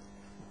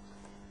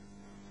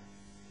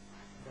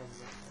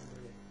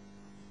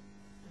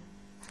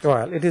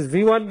it is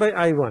V1 by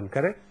I1,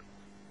 correct?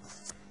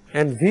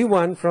 And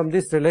V1 from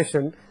this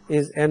relation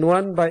is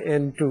N1 by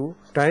N2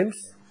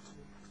 times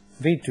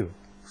V2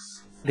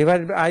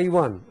 divided by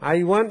I1.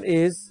 I1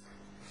 is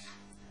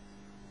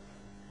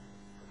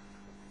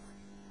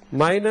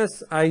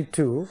minus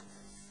I2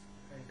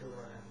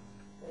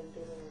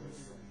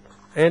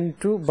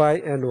 N2 by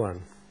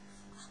N1,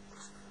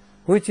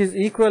 which is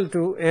equal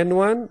to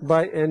N1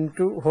 by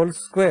N2 whole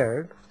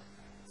squared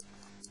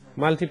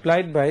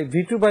multiplied by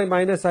V2 by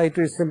minus I2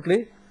 is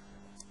simply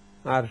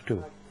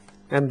R2.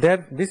 And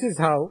this is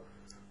how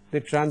the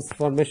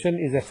transformation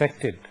is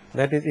affected.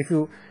 That is,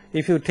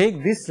 if you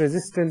take this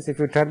resistance, if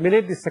you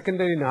terminate the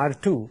secondary in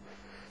R2,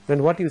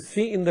 then what you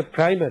see in the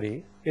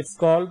primary, it's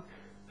called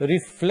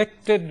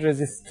reflected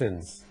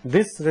resistance.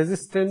 This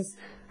resistance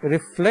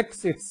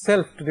reflects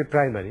itself to the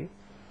primary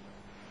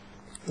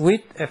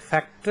with a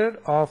factor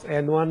of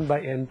N1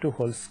 by N2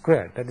 whole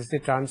squared, that is the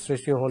turns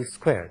ratio whole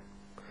squared.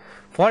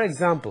 For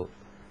example,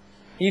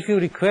 if you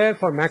require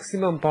for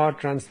maximum power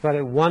transfer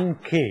a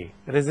 1K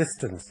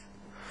resistance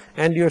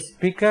and your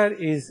speaker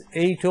is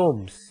 8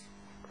 ohms,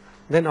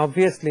 then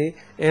obviously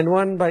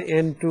N1 by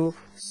N2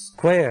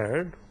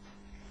 squared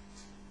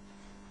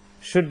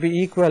should be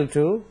equal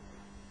to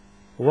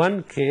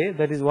 1K,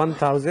 that is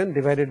 1000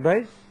 divided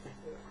by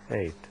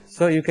 8.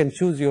 So you can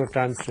choose your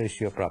turns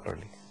ratio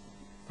properly.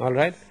 All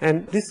right,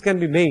 and this can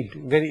be made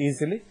very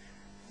easily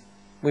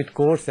with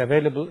course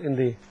available in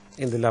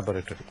the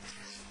laboratory.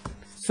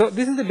 So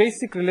this is the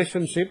basic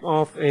relationship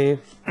of a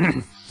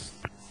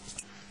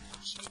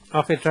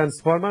of a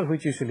transformer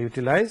which you should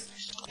utilize,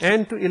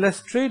 and to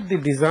illustrate the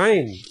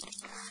design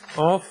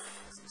of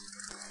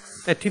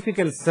a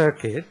typical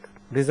circuit,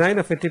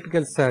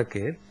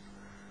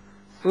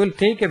 we will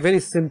take a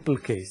very simple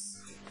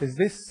case. Is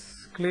this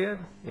clear?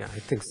 Yeah, I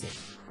think so.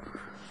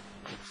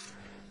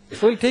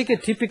 So we will take a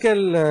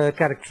typical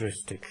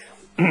characteristic.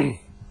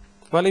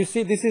 Well, you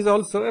see, this is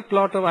also a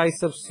plot of I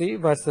sub c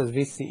versus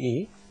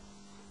VCE,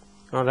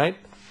 all right,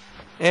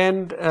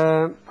 and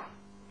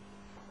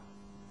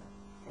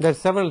there are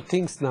several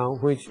things now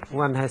which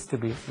one has to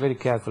be very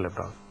careful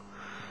about.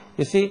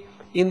 You see,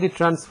 in the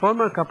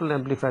transformer coupled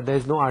amplifier there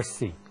is no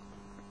RC.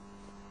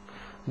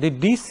 The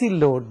DC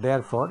load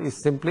therefore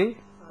is simply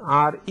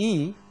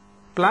RE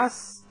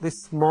plus the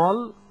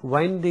small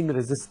winding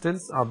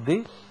resistance of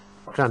the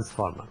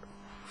transformer.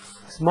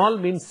 Small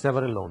means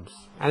several ohms,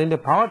 and in the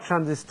power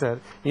transistor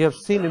you have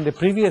seen in the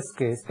previous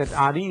case that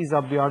RE is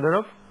of the order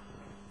of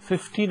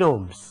 15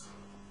 ohms.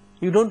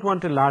 You do not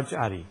want a large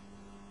RE,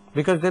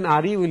 because then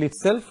RE will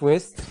itself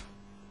waste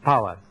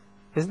power,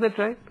 isn't that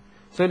right?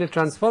 So in a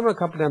transformer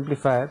coupled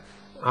amplifier,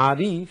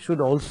 RE should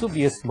also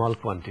be a small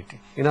quantity.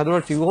 In other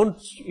words, you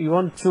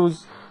won't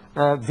choose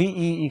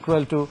VE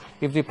equal to,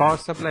 if the power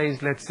supply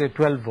is, let's say,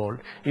 12 volt,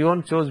 you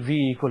won't choose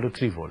VE equal to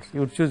 3 volts.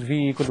 You would choose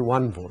VE equal to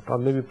 1 volt or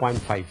maybe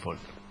 0.5 volt.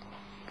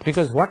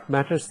 Because what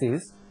matters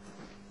is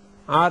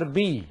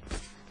RB.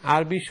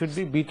 RB should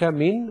be beta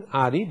mean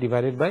RE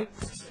divided by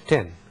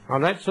 10.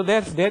 Alright, so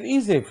there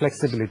is a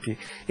flexibility.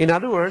 In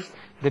other words,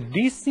 the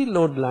DC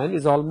load line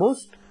is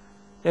almost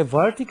a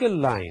vertical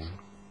line.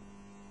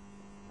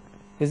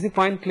 Is the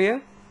point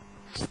clear?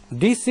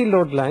 DC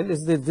load line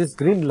is this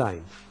green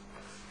line.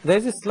 There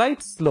is a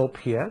slight slope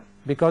here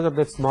because of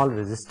that small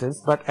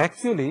resistance, but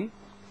actually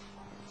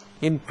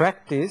in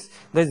practice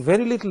there is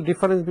very little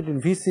difference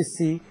between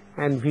VCC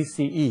and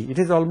VCE. It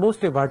is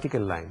almost a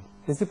vertical line.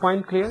 Is the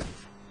point clear?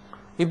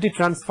 If the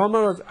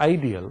transformer was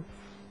ideal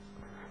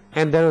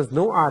and there was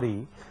no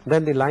RE,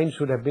 then the line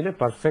should have been a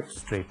perfect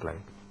straight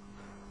line.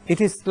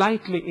 It is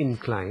slightly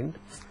inclined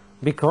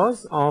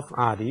because of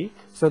RE,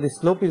 so the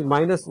slope is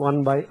minus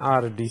 1 by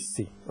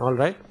RDC,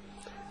 alright.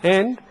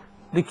 And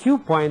the Q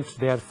point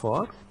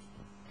therefore,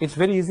 it is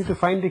very easy to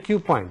find the Q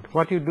point.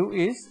 What you do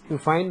is, you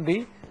find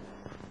the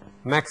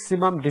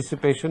maximum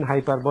dissipation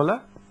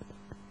hyperbola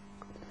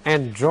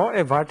and draw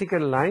a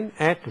vertical line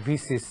at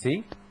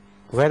VCC,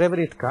 wherever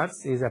it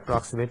cuts is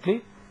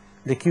approximately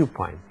the Q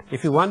point.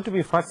 If you want to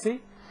be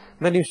fussy,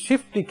 then you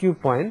shift the Q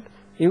point,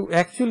 you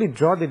actually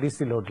draw the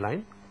DC load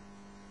line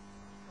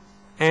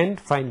and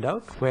find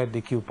out where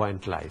the Q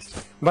point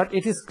lies. But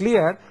it is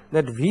clear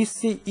that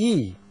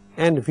VCE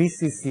and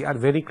VCC are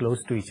very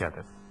close to each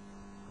other.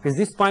 Is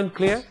this point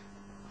clear?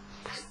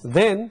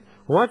 Then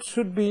what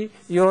should be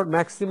your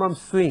maximum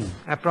swing?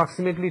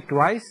 Approximately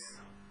twice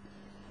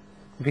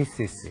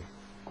VCC,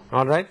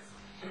 alright.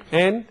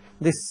 And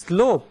the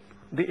slope,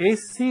 the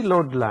AC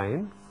load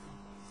line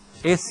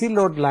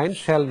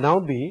shall now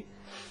be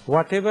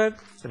whatever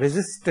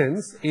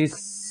resistance is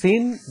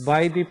seen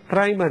by the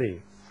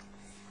primary.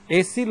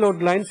 AC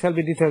load line shall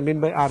be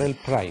determined by RL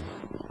prime,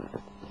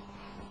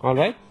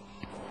 alright.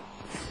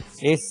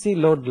 AC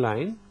load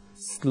line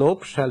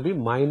slope shall be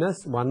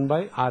minus 1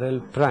 by RL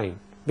prime,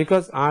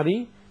 because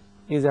RE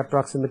is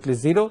approximately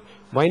 0,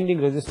 winding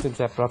resistance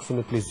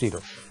approximately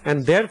 0,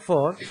 and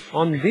therefore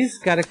on these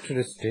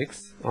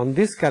characteristics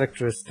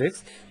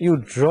you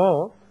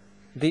draw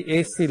the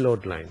AC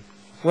load line.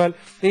 Well,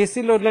 the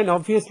AC load line,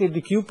 obviously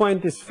the Q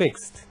point is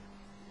fixed.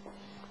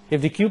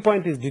 If the Q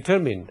point is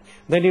determined,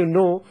 then you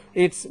know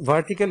its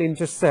vertical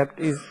intercept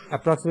is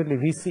approximately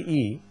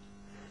VCE,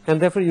 and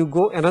therefore you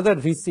go another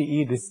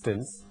VCE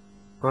distance,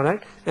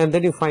 alright, and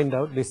then you find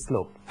out the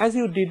slope, as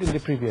you did in the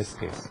previous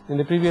case. In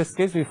the previous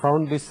case we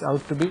found this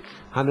out to be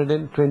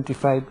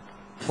 125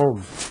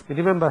 ohms. You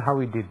remember how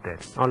we did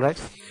that,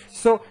 alright.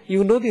 So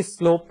you know the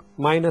slope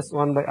minus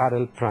 1 by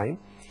RL prime.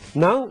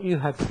 Now you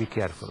have to be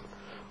careful.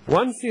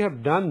 Once you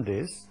have done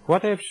this,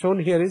 what I have shown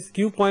here is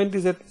Q point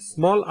is at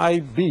small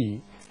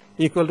ib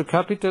equal to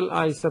capital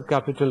I sub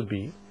capital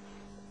B,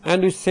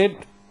 and we said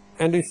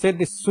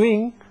the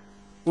swing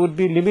would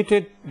be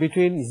limited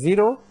between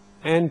 0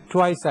 and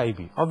twice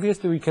IB.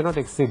 Obviously we cannot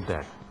exceed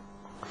that.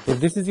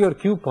 If this is your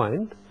Q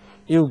point,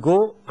 you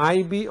go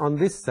IB on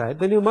this side,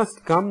 then you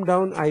must come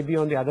down IB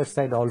on the other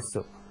side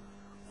also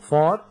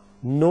for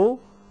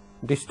no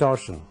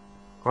distortion,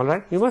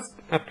 alright. You must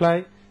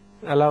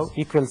allow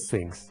equal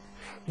swings.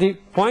 The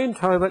point,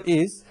 however,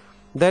 is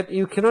that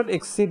you cannot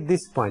exceed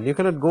this point. You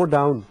cannot go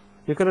down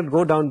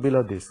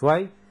below this.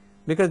 Why?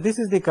 Because this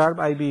is the curve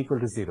IB equal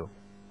to 0,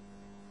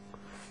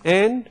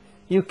 and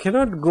you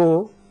cannot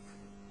go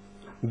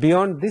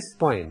beyond this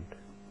point.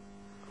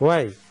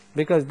 Why?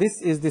 Because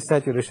this is the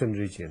saturation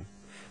region.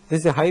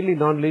 This is a highly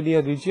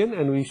nonlinear region,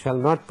 and we shall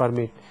not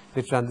permit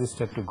the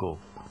transistor to go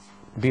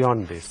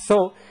beyond this.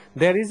 So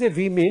there is a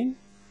V min,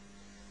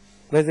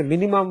 there is a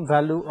minimum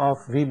value of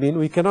V min.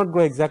 We cannot go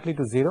exactly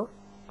to 0,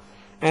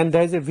 and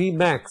there is a V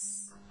max,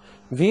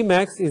 V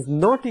max is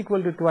not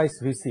equal to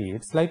twice Vc,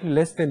 it's slightly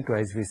less than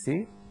twice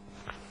Vc,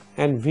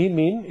 and V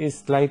min is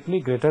slightly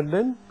greater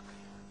than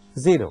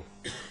 0.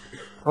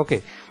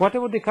 Okay, what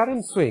about the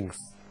current swings?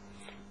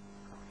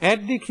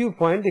 At the Q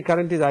point, the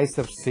current is I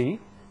sub C.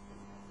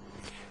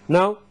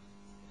 Now,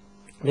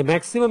 the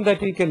maximum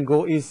that we can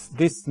go is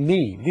this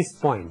knee, this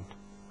point,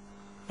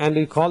 and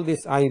we call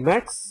this I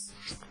max.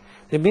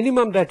 The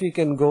minimum that we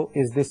can go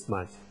is this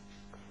much,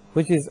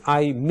 which is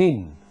I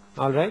min,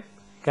 alright,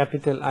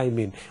 capital I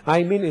min.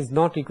 I min is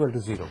not equal to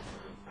 0.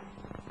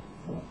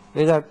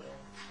 These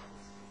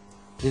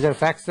are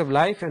facts of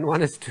life, and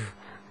one is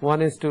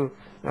to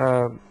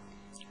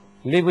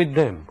live with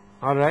them,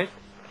 alright.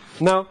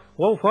 Now,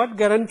 what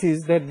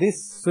guarantees that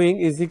this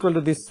swing is equal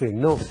to this swing?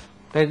 No,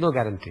 there is no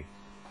guarantee.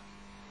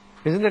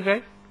 Isn't that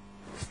right?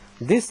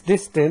 This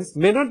distance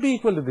may not be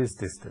equal to this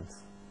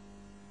distance.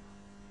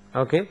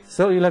 Okay,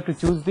 so you'll have to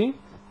choose the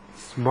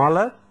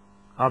smaller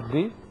of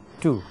the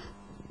two.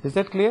 Is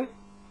that clear?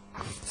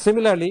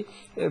 Similarly,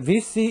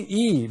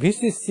 VCE,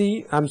 this is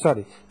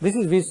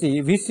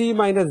VCE. VCE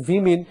minus V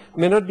min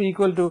may not be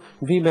equal to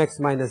V max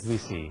minus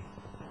VCE.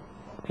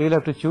 So you'll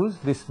have to choose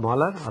the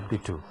smaller of the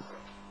two.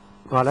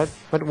 Alright,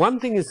 but one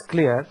thing is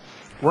clear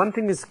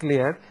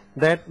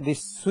that the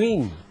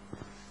swing,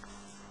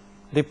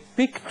 the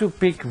peak to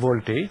peak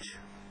voltage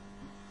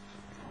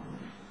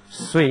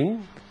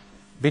swing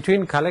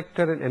between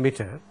collector and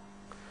emitter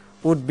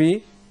would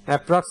be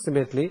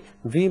approximately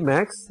V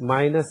max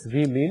minus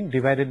V min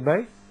divided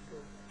by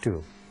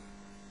 2.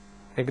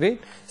 Agreed?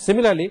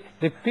 Similarly,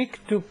 the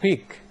peak to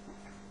peak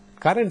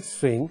current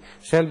swing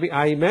shall be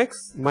I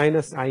max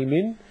minus I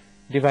min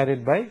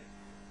divided by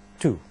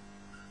 2.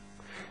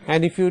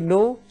 And if you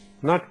know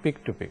not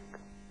peak to peak,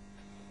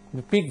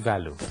 the peak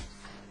value.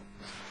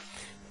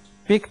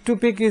 Peak to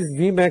peak is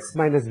V max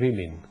minus V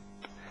min.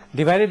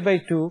 Divided by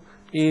 2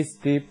 is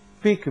the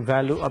peak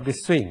value of the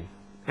swing.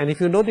 And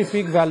if you know the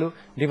peak value,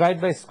 divide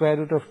by square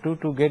root of 2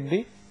 to get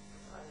the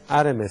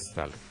RMS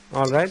value.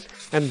 Alright.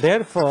 And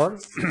therefore,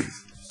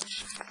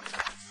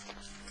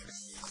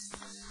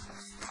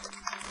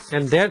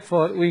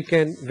 we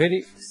can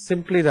very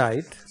simply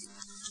write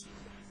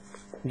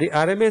the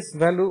RMS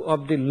value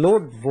of the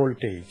load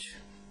voltage,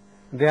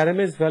 the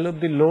RMS value of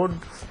the load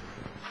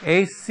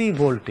AC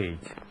voltage,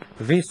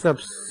 V sub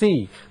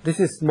C, this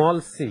is small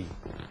c,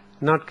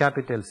 not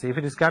capital C. If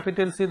it is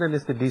capital C, then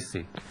it's the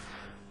DC.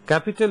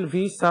 Capital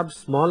V sub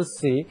small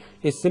c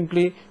is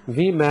simply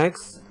V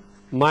max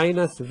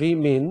minus V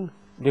min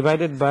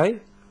divided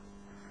by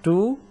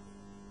 2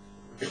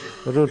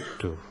 root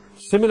 2.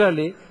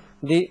 Similarly,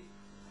 the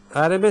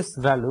RMS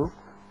value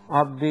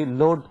of the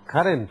load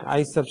current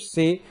I sub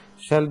C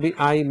shall be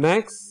I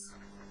max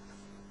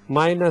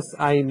minus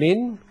I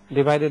min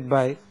divided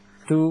by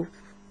 2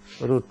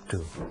 root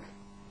 2.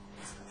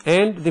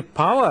 And the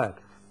power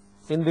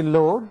in the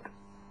load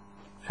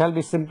shall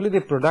be simply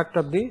the product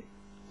of the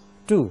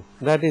two,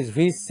 that is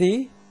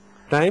VC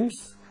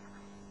times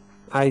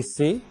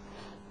IC,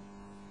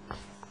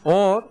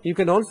 or you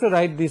can also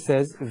write this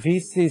as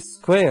VC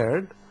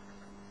squared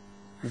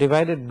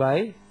divided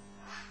by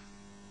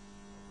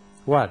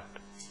what?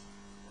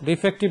 The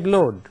effective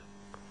load,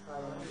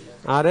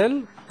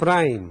 RL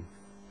prime,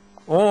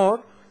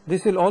 or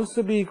this will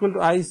also be equal to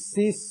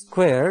IC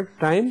squared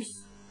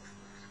times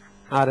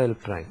RL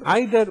prime.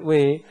 Either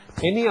way,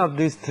 any of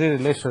these three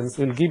relations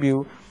will give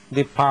you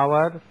the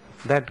power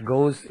that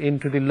goes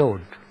into the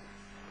load.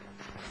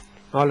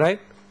 Alright,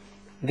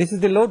 this is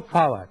the load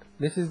power,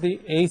 this is the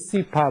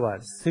AC power,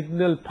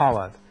 signal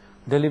power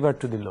delivered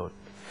to the load.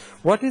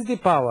 What is the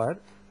power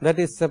that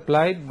is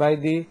supplied by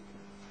the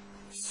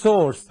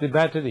source, the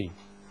battery?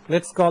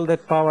 Let's call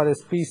that power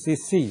as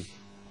PCC.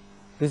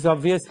 This is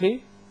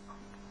obviously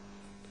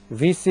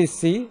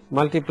VCC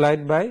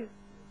multiplied by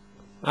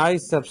I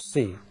sub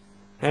C,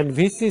 and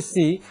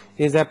VCC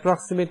is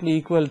approximately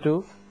equal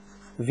to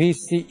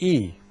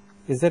VCE.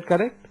 Is that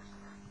correct?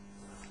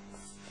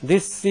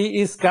 This C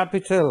is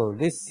capital,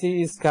 this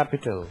C is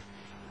capital.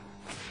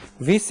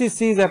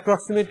 VCC is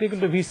approximately equal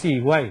to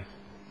VCE. Why?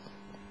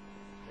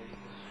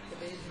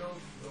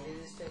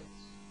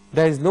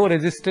 There is no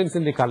resistance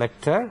in the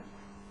collector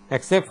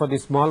except for the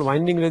small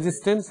winding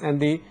resistance, and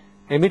the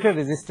emitter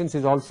resistance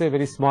is also a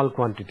very small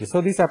quantity.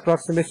 So this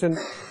approximation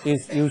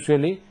is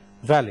usually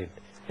valid.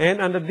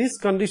 And under this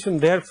condition,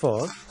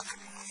 therefore,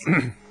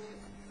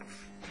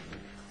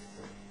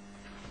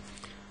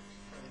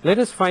 let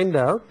us find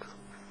out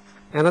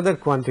another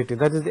quantity,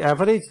 that is the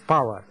average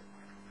power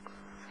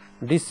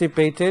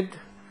dissipated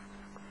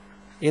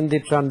in the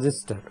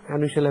transistor,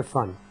 and we shall have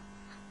fun.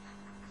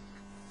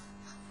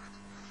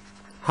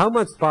 How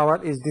much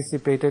power is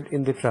dissipated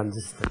in the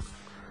transistor?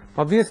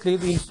 Obviously,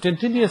 the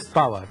instantaneous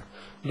power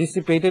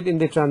dissipated in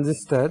the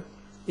transistor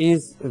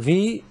is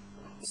VCE,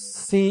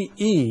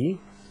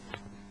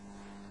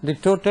 the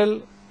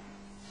total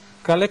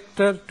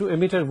collector to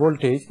emitter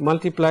voltage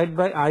multiplied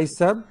by I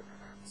sub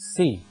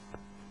C.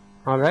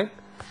 Alright,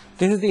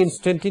 this is the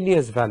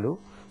instantaneous value.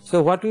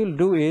 So what we will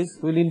do is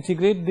we will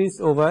integrate this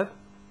over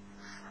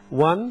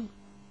one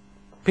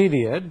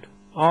period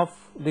of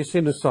the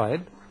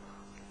sinusoid,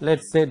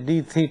 let's say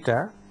d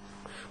theta,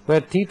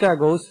 where theta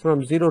goes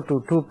from 0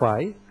 to 2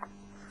 pi,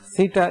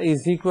 theta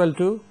is equal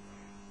to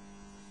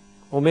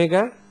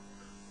omega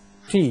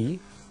t,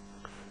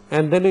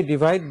 and then we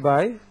divide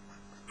by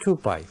 2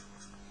 pi.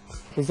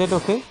 Is that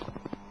okay?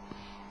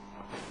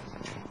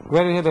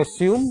 Where we have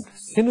assumed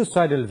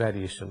sinusoidal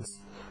variations.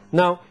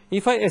 Now,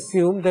 if I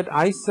assume that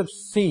I sub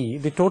c,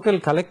 the total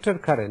collector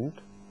current,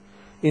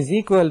 is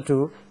equal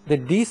to the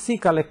DC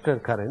collector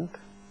current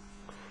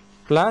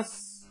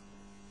plus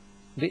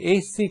the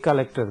AC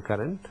collector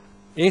current.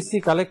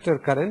 AC collector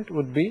current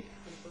would be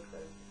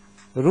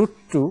root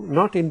 2,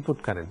 not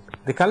input current,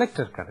 the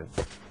collector current,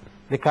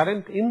 the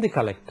current in the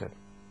collector.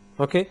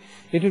 Okay,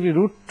 it will be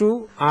root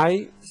 2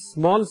 I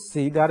small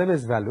c, the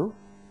RMS value,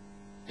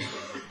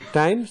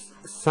 times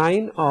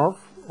sine of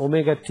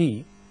omega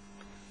t,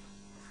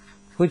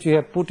 which we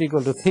have put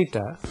equal to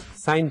theta,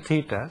 sine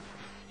theta.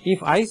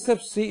 If I sub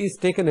c is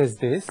taken as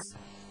this,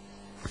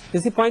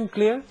 is the point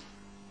clear?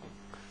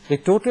 The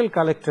total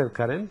collector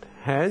current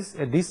has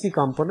a DC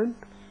component,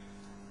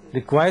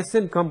 the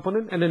quiescent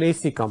component, and an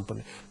AC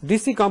component.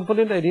 DC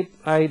component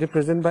I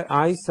represent by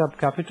I sub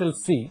capital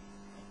C,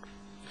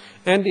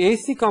 and the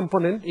AC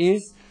component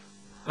is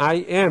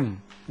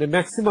IM, the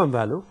maximum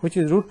value, which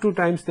is root 2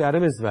 times the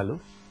RMS value.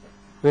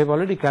 We have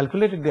already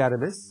calculated the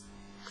RMS,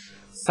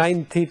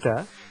 sine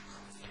theta.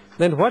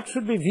 Then what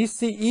should be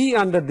VCE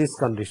under this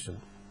condition?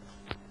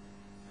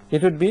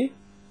 It would be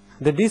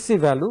the DC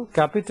value,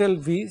 capital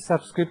V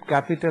subscript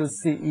capital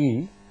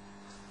CE,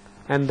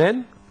 and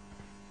then,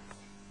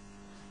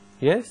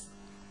 yes,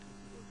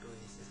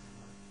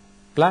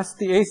 plus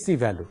the AC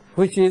value,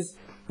 which is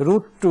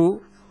root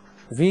 2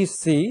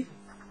 VC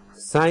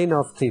sine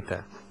of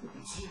theta.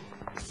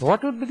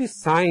 What would be the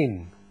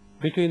sign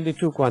between the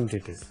two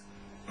quantities?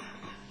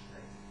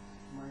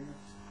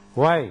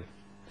 Why?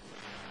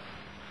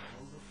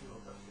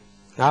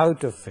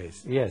 Out of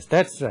phase. Yes,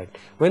 that's right.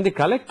 When the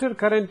collector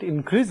current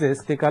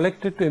increases, the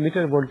collector to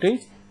emitter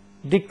voltage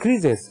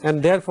decreases,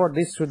 and therefore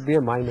this should be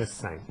a minus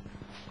sign.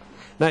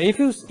 Now, if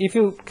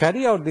you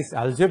carry out this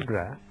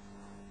algebra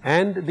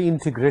and the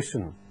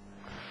integration,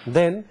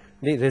 then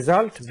the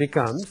result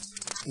becomes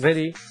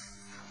very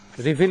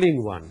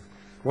revealing one.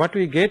 What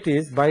we get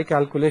is, by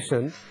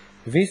calculation,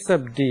 V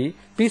sub d,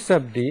 P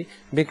sub d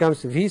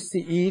becomes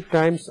VCE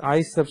times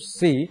I sub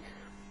c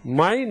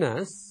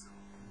minus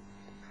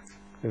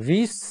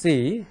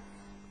VC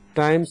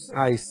times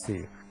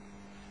IC,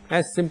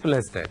 as simple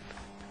as that.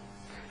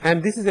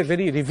 And this is a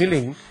very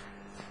revealing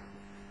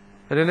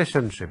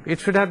relationship. It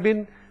should have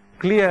been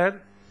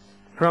clear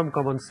from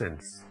common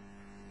sense.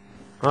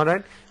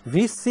 Alright,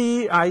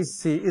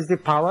 VCIC is the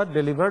power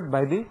delivered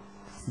by the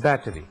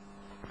battery,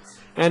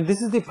 and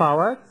this is the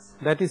power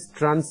that is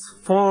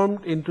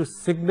transformed into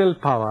signal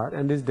power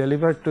and is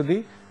delivered to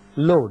the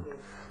load.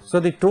 So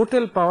the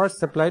total power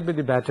supplied by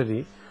the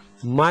battery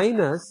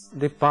minus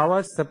the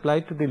power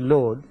supplied to the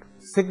load,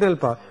 signal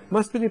power,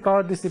 must be the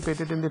power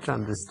dissipated in the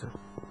transistor.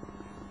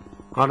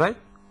 Alright?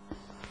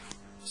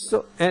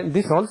 So, and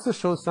this also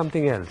shows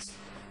something else,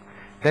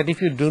 that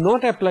if you do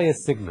not apply a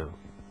signal,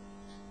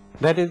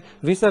 that is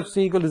V sub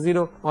c equal to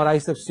 0 or I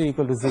sub c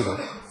equal to 0,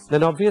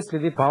 then obviously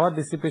the power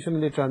dissipation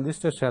in the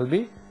transistor shall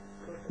be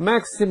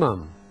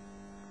maximum.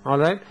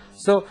 Alright?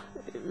 So,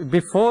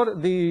 before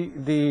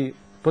the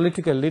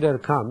political leader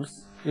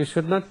comes, you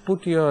should not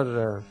put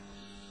your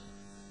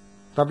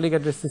public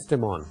address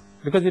system on,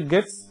 because it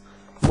gets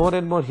more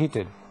and more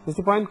heated. Is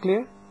the point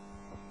clear?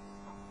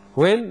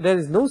 When there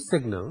is no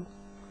signal,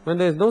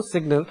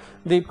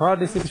 the power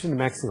dissipation is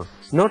maximum.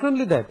 Not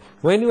only that,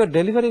 when you are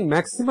delivering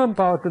maximum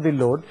power to the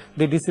load,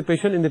 the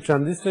dissipation in the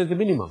transistor is the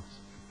minimum.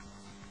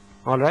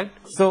 Alright?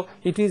 So,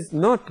 it is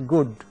not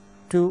good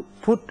to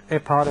put a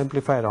power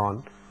amplifier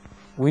on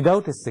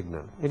without a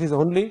signal. It is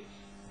only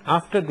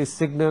after the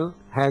signal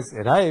has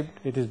arrived,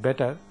 it is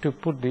better to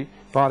put the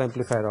power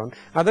amplifier on.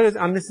 Otherwise,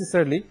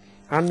 unnecessarily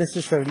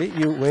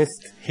you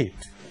waste heat.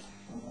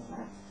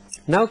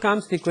 Now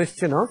comes the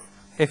question of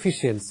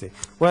efficiency.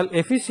 Well,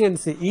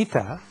 efficiency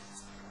eta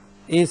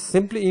is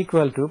simply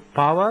equal to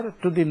power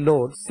to the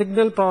load,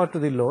 signal power to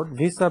the load,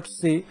 V sub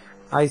c,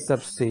 I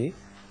sub c,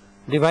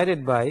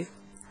 divided by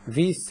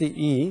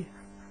VCE,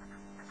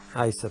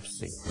 I sub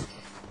c.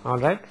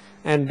 Alright,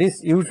 and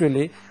this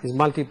usually is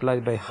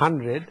multiplied by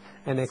 100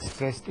 and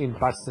expressed in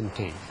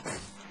percentage.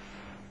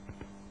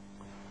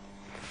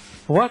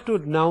 What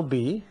would now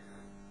be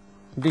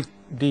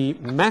the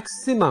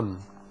maximum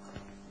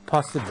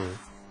possible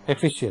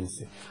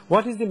efficiency?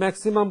 What is the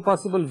maximum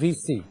possible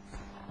VC?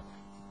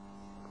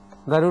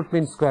 The root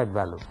mean squared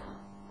value.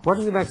 What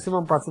is the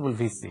maximum possible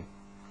VC?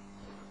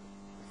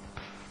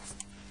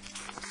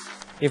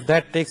 If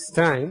that takes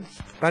time,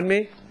 pardon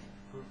me,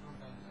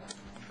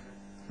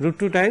 root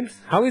 2 times,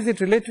 how is it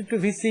related to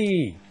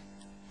VCE?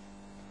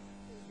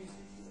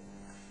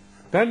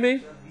 Pardon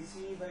me?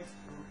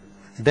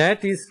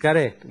 That is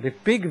correct. The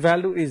peak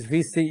value is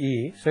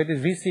VCE, so it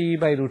is VCE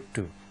by root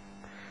 2.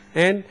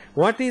 And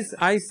what is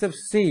I sub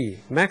c,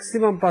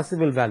 maximum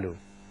possible value?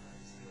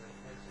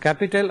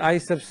 capital I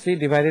sub c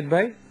divided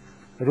by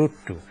root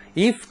 2.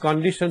 If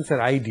conditions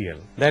are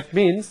ideal, that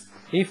means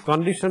if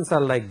conditions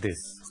are like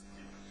this,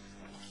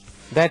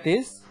 that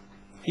is,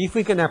 if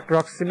we can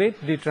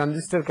approximate the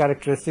transistor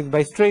characteristics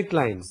by straight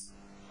lines,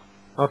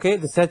 okay,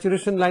 the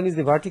saturation line is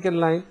the vertical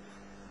line,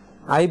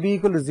 IB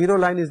equal to 0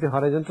 line is the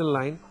horizontal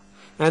line,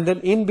 and then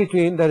in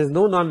between there is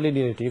no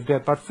nonlinearity. If they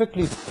are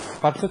perfectly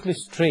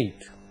straight,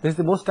 this is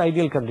the most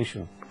ideal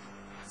condition.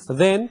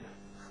 Then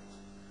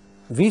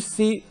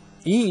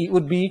VCE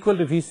would be equal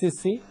to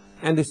VCC,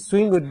 and the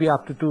swing would be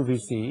up to 2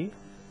 VCE.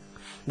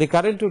 The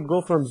current would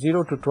go from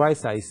 0 to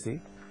twice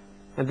IC,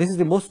 and this is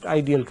the most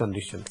ideal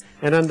condition.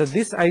 And under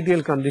this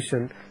ideal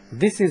condition,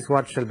 this is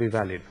what shall be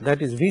valid.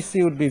 That is,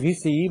 VC would be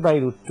VCE by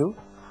root 2,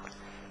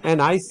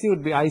 and IC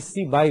would be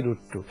IC by root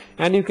 2.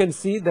 And you can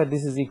see that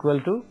this is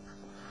equal to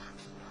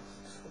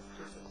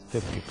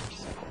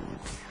 50%.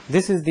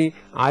 This is the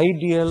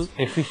ideal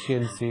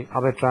efficiency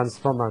of a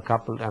transformer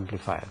coupled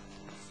amplifier.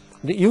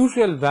 The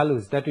usual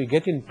values that we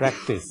get in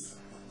practice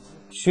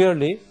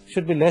surely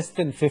should be less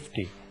than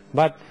 50,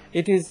 but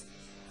it is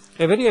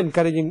a very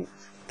encouraging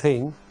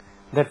thing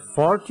that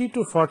 40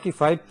 to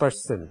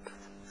 45%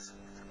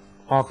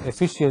 of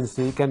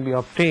efficiency can be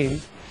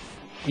obtained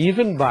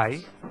even by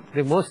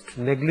the most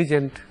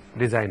negligent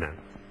designer,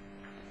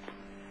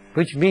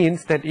 which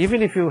means that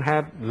even if you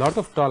have lot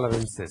of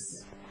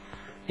tolerances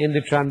in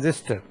the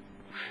transistor,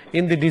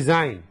 in the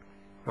design,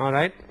 all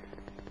right,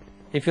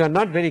 if you are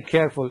not very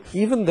careful,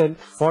 even then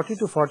 40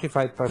 to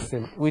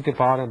 45% with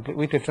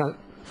a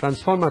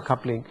transformer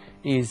coupling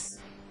is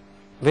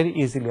very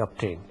easily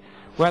obtained.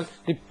 Well,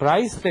 the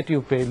price that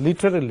you pay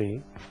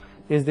literally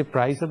is the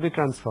price of the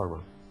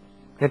transformer.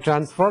 A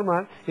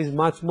transformer is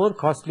much more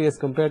costly as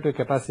compared to a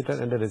capacitor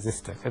and a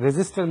resistor. A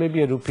resistor may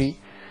be a rupee,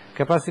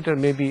 capacitor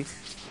may be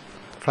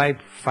 5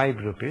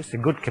 rupees, a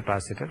good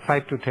capacitor,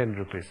 5 to 10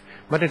 rupees.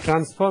 But a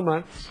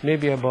transformer may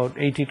be about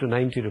 80 to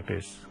 90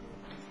 rupees,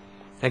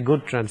 a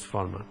good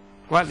transformer.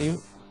 Well,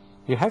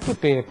 you have to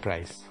pay a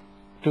price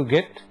to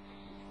get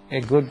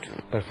a good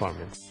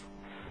performance.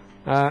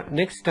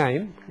 Next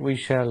time we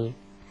shall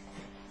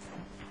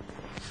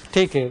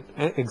take an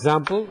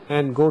example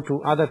and go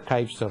to other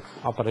types of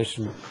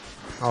operation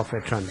of a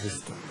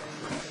transistor.